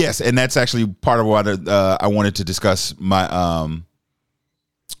yes, and that's actually part of what I wanted to discuss my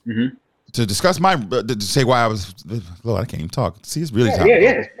to say why I was. Lord, I can't even talk. See, it's really time.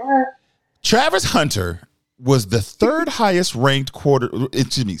 Yeah. Travis Hunter was the second highest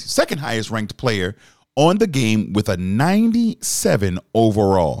ranked player on the game with a 97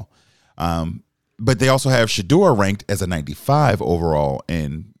 overall. But they also have Shedeur ranked as a 95 overall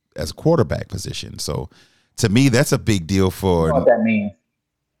and as a quarterback position. So to me, that's a big deal for. You know what that means?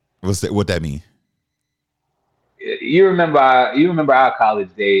 What that mean? You remember our college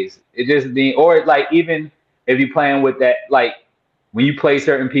days. It just mean, or like even if you're playing with that, like when you play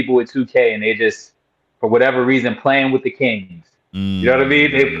certain people with 2K and they just for whatever reason playing with the Kings. You know what I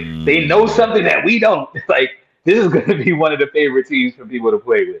mean? They know something that we don't. Like this is going to be one of the favorite teams for people to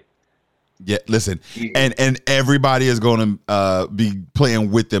play with. Yeah, listen, and everybody is going to be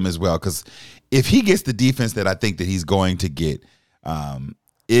playing with them as well because if he gets the defense that I think that he's going to get,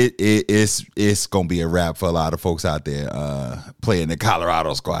 it's going to be a wrap for a lot of folks out there playing the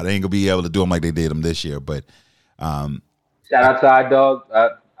Colorado squad. They ain't going to be able to do them like they did them this year. But shout out to our dog,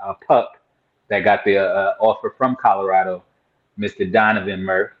 Pup, that got the offer from Colorado, Mr. Donovan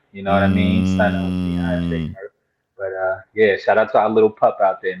Murph. You know what I mean? Son of Beyonce Murph. But yeah, shout out to our little pup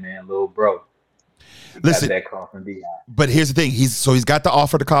out there, man, little bro. Listen, got that call from Dion. But here's the thing: he's got the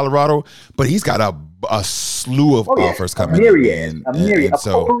offer to Colorado, but he's got a slew of offers coming. A myriad, and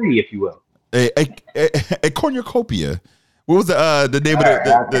so, potpourri, if you will. A cornucopia. What was the name of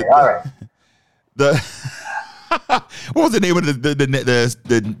what was the name of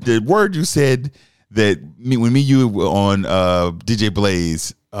the word you said that when you were on DJ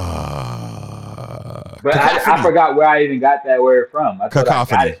Blaze? But I forgot where I even got that word from. I thought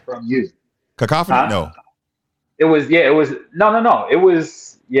Cacophony. I got it from you. Cacophony? Huh? No. It was no. It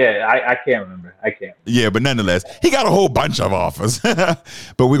was I can't remember. Yeah, but nonetheless, he got a whole bunch of offers. But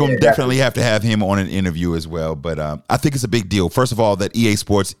we're gonna definitely have to have him on an interview as well. But I think it's a big deal. First of all, that EA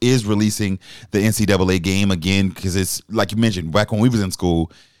Sports is releasing the NCAA game again because it's like you mentioned back when we was in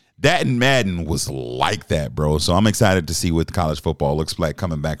school. That and Madden was like that, bro. So I'm excited to see what college football looks like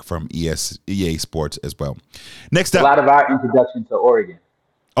coming back from EA Sports as well. Next up, a lot of our introduction to Oregon.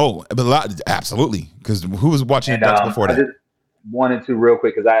 Oh, absolutely. Because who was watching Ducks before that? I just wanted to real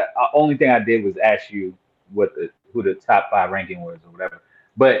quick because only thing I did was ask you who the top 5 ranking was or whatever.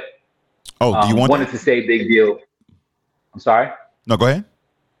 But do you wanted to say big deal? I'm sorry. No, go ahead.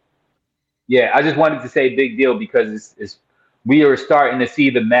 Yeah, I just wanted to say big deal because it's we are starting to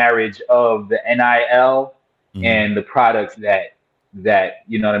see the marriage of the NIL and the products that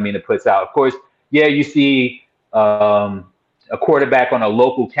you know what I mean it puts out. Of course, yeah, you see a quarterback on a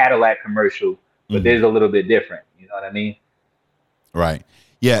local Cadillac commercial, but there's a little bit different. You know what I mean? Right.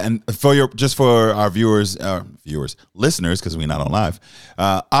 Yeah, and for our listeners, because we're not on live.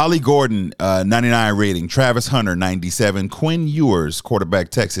 Ollie Gordon, 99 rating. Travis Hunter, 97. Quinn Ewers, quarterback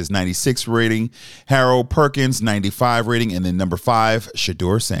Texas, 96 rating. Harold Perkins, 95 rating, and then number 5,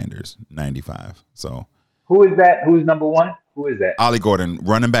 Shedeur Sanders, 95. So, who is that? Who's number 1? Who is that? Ollie Gordon,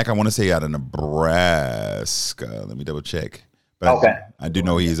 running back. I want to say out of Nebraska. Let me double check. But okay, I do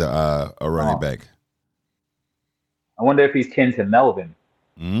know he's a running back. I wonder if he's kin to Melvin.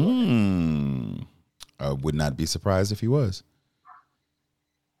 I would not be surprised if he was.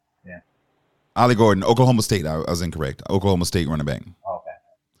 Yeah. Ollie Gordon, Oklahoma State. I was incorrect. Oklahoma State running back. Okay.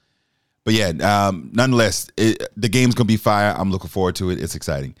 But yeah, nonetheless, the game's going to be fire. I'm looking forward to it. It's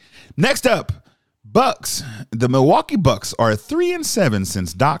exciting. Next up, Bucks. The Milwaukee Bucks are 3-7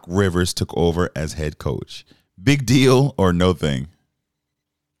 since Doc Rivers took over as head coach. Big deal or no thing?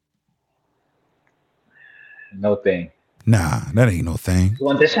 No thing. Nah, that ain't no thing.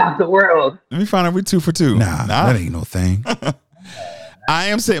 Want to shock the world. Let me find out we're 2 for 2. Nah, that ain't no thing. I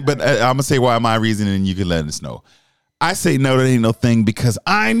am saying, but I'm going to say why my reason and you can let us know. I say no, that ain't no thing because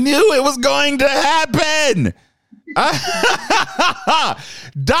I knew it was going to happen.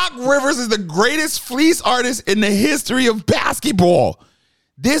 Doc Rivers is the greatest fleece artist in the history of basketball.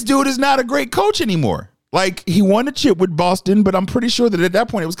 This dude is not a great coach anymore. Like, he won a chip with Boston, but I'm pretty sure that at that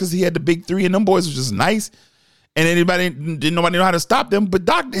point it was because he had the big 3 and them boys was just nice. And nobody know how to stop them. But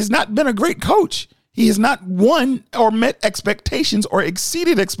Doc has not been a great coach. He has not won or met expectations or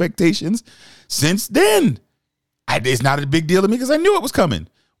exceeded expectations since then. It's not a big deal to me because I knew it was coming.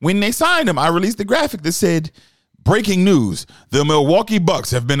 When they signed him, I released the graphic that said Breaking news, the Milwaukee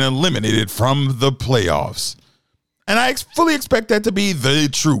Bucks have been eliminated from the playoffs. And I fully expect that to be the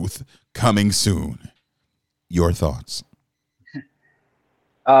truth coming soon. Your thoughts?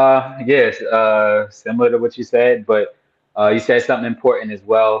 Yes, similar to what you said, but you said something important as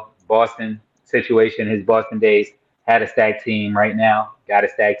well. Boston situation, his Boston days had a stacked team right now, got a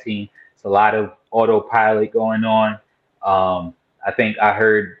stacked team. It's a lot of autopilot going on. I think I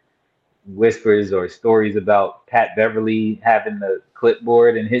heard whispers or stories about Pat Beverly having the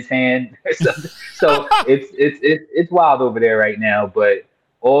clipboard in his hand or something. So it's wild over there right now, but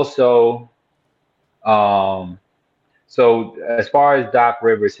also so as far as Doc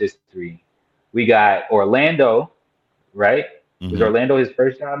Rivers history, we got Orlando, right? Was Orlando his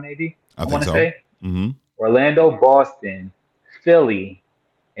first job? Maybe I want to so. say Mm-hmm. Orlando, Boston, Philly,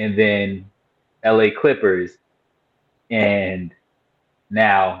 and then L.A. Clippers, and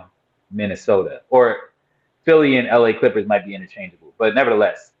now Minnesota. Or Philly and L.A. Clippers might be interchangeable, but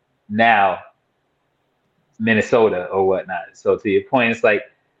nevertheless, now Minnesota or whatnot. So to your point, it's like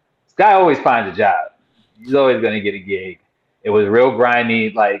this guy always finds a job. He's always going to get a gig. It was real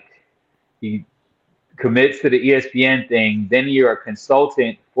grimy. Like he commits to the ESPN thing. Then you're a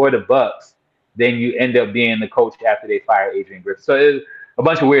consultant for the Bucks. Then you end up being the coach after they fire Adrian Griffin. So there's a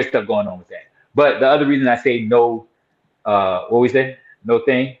bunch of weird stuff going on with that. But the other reason I say no, what we say, no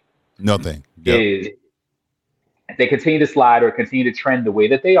thing, Nothing. is if they continue to slide or continue to trend the way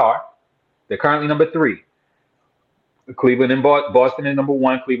that they are, they're currently number 3. Cleveland and Boston is number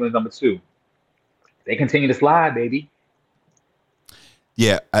 1. Cleveland is number 2. They continue to slide, baby.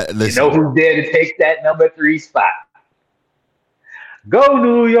 Yeah, listen. You know who's there to take that number 3 spot? Go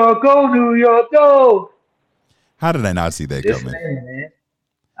New York, go! How did I not see that Just coming? saying, man.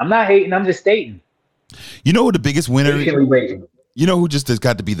 I'm not hating. I'm just stating. You know who the biggest winner? Patiently waiting. You know who just has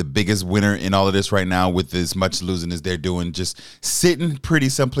got to be the biggest winner in all of this right now with as much losing as they're doing, just sitting pretty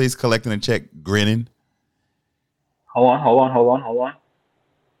someplace collecting a check, grinning. Hold on.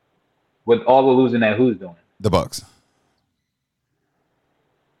 With all the losing that, who's doing? The Bucks.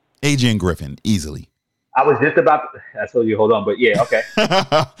 Adrian Griffin, easily. I was just about to, I told you, hold on, but yeah, okay.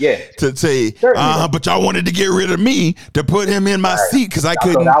 Yeah. To say, but y'all wanted to get rid of me to put him in my seat because I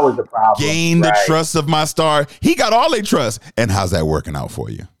couldn't that was the problem. gain the trust of my star. He got all their trust. And how's that working out for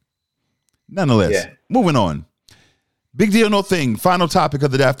you? Nonetheless, moving on. Big deal, no thing. Final topic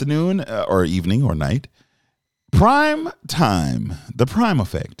of the afternoon or evening or night. Prime time, the prime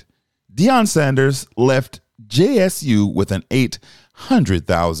effect. Deion Sanders left JSU with an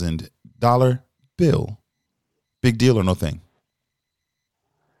 $800,000 bill. Big deal or no thing?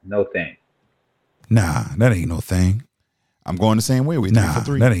 No thing. Nah, that ain't no thing. I'm going the same way with you for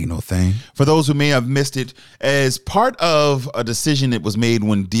 3. That ain't no thing. For those who may have missed it, as part of a decision that was made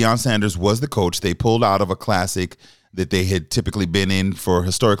when Deion Sanders was the coach, they pulled out of a classic that they had typically been in for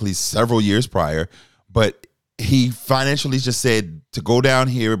historically several years prior, but he financially just said to go down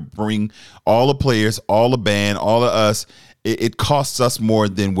here, bring all the players, all the band, all of us. It costs us more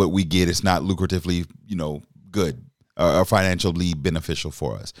than what we get. It's not lucratively, good or financially beneficial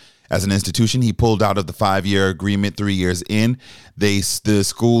for us. As an institution, he pulled out of the 5-year agreement 3 years in. The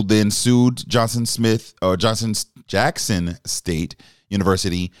school then sued Jackson State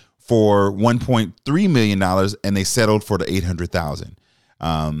University for $1.3 million, and they settled for the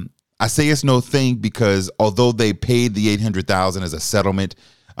 $800,000. I say it's no thing because although they paid the $800,000 as a settlement,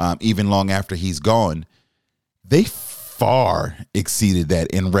 even long after he's gone, they far exceeded that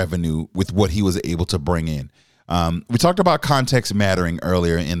in revenue with what he was able to bring in. We talked about context mattering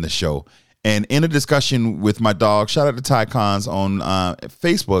earlier in the show, and in a discussion with my dog, shout out to Ty Cons on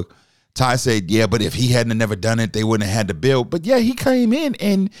Facebook, Ty said, yeah, but if he hadn't never done it, they wouldn't have had the bill. But yeah, he came in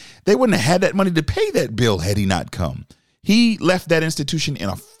and they wouldn't have had that money to pay that bill had he not come. He left that institution in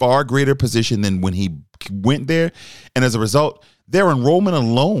a far greater position than when he went there. And as a result, their enrollment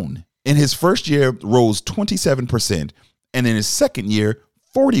alone in his first year rose 27%. And in his second year,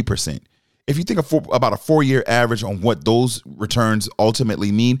 40%. If you think about a 4-year average on what those returns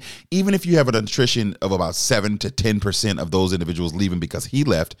ultimately mean, even if you have an attrition of about 7 to 10% of those individuals leaving because he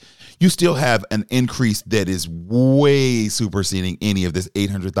left, you still have an increase that is way superseding any of this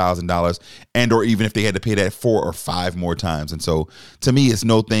 $800,000, and or even if they had to pay that 4 or 5 more times. And so to me, it's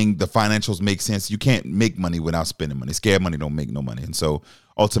no thing. The financials make sense. You can't make money without spending money. Scared money don't make no money. And so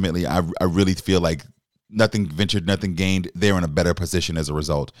ultimately, I really feel like nothing ventured, nothing gained. They're in a better position as a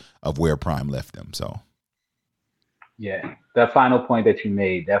result of where Prime left them. So, yeah, that final point that you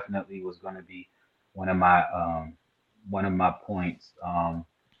made definitely was going to be one of my points.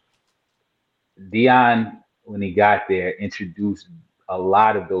 Deion, when he got there, introduced a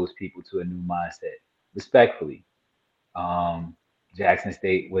lot of those people to a new mindset. Respectfully, Jackson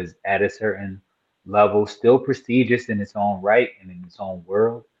State was at a certain level, still prestigious in its own right and in its own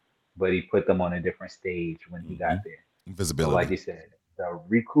world, but he put them on a different stage when he got there. So, like Visibility. you said, the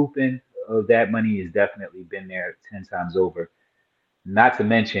recouping of that money has definitely been there 10 times over. Not to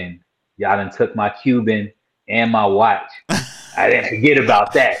mention, y'all done took my Cuban and my watch. I didn't forget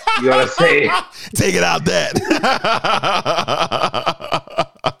about that. You know what I'm saying? Take it out that.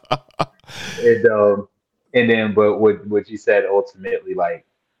 And then, but what you said ultimately, like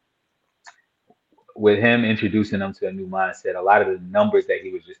with him introducing them to a new mindset, a lot of the numbers that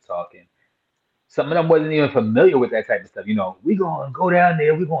he was just talking, some of them wasn't even familiar with that type of stuff. You know, we gonna go down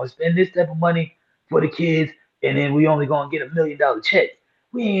there, we gonna spend this type of money for the kids, and then we only gonna get $1 million check.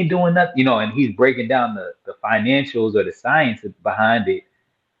 We ain't doing nothing, you know. And he's breaking down the financials or the science behind it,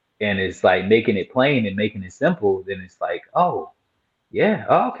 and it's like making it plain and making it simple. Then it's like, oh yeah,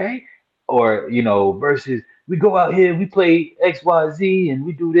 okay. Or, you know, versus we go out here, we play XYZ and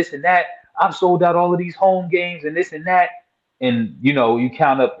we do this and that. I've sold out all of these home games and this and that. And, you know, you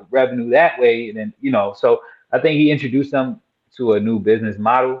count up the revenue that way. And then, you know, so I think he introduced them to a new business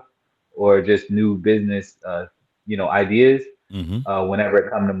model or just new business, you know, ideas. Whenever it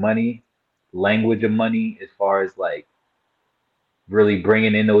comes to money, language of money, as far as like really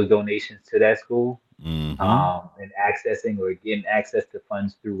bringing in those donations to that school. And accessing or getting access to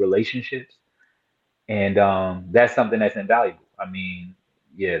funds through relationships. And that's something that's invaluable. I mean,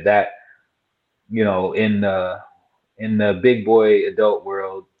 yeah, that, you know, in the big boy adult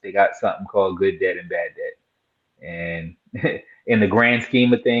world, they got something called good debt and bad debt. And in the grand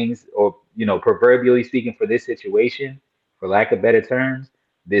scheme of things, or, you know, proverbially speaking for this situation, for lack of better terms,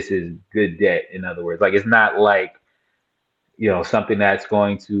 this is good debt. In other words, like, it's not like, you know, something that's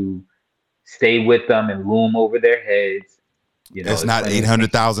going to stay with them and loom over their heads. You know, it's not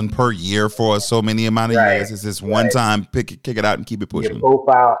 800,000 per year for so many amount of years. It's this one time, kick it out and keep it pushing. Your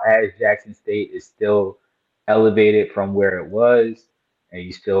profile as Jackson State is still elevated from where it was, and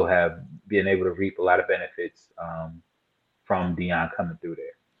you still have been able to reap a lot of benefits from Deion coming through there.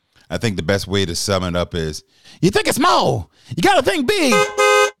 I think the best way to sum it up is, you think it's small, you got to think big.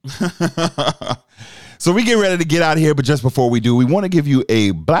 So we get ready to get out of here, but just before we do, we want to give you a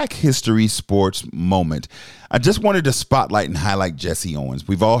Black History sports moment. I just wanted to spotlight and highlight Jesse Owens.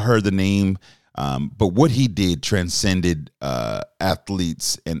 We've all heard the name, but what he did transcended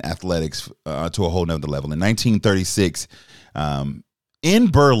athletes and athletics to a whole nother level. In 1936,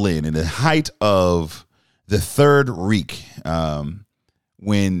 in Berlin, in the height of the Third Reich,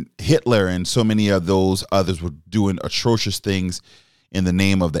 when Hitler and so many of those others were doing atrocious things in the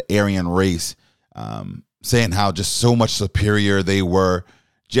name of the Aryan race, saying how just so much superior they were,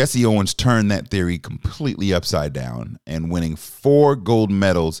 Jesse Owens turned that theory completely upside down and winning 4 gold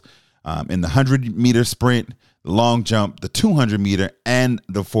medals in the 100-meter sprint, the long jump, the 200-meter, and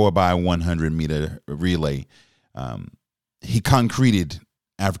the 4x100-meter relay. He concreted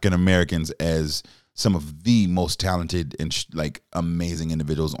African Americans as some of the most talented and amazing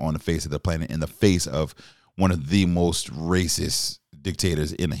individuals on the face of the planet, in the face of one of the most racist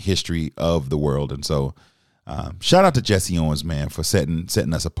dictators in the history of the world. And so shout out to Jesse Owens, man, for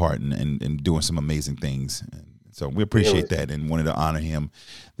setting us apart and doing some amazing things. And so we appreciate that and wanted to honor him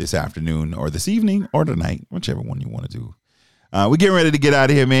this afternoon or this evening or tonight, whichever one you want to do. We're getting ready to get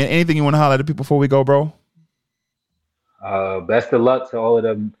out of here, man. Anything you want to highlight to people before we go, bro? Best of luck to all of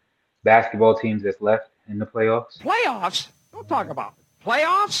them basketball teams that's left in the playoffs. Playoffs? Don't talk about it.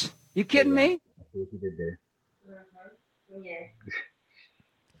 Playoffs? You kidding me? That's what you did there.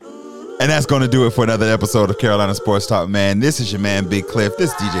 And that's going to do it for another episode of Carolina Sports Talk, man. This is your man, Big Cliff.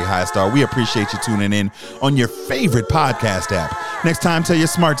 This is DJ High Star. We appreciate you tuning in on your favorite podcast app. Next time, tell your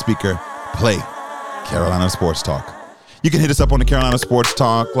smart speaker, play Carolina Sports Talk. You can hit us up on the Carolina Sports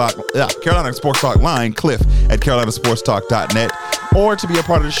Talk line, Cliff at carolinasportstalk.net, or to be a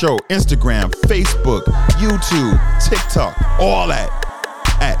part of the show, Instagram, Facebook, YouTube, TikTok, all that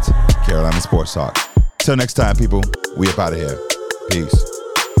at Carolina Sports Talk. Till next time, people, we up out of here. Peace.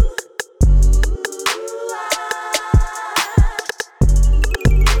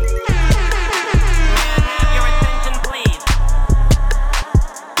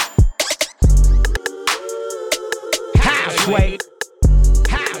 Halfway.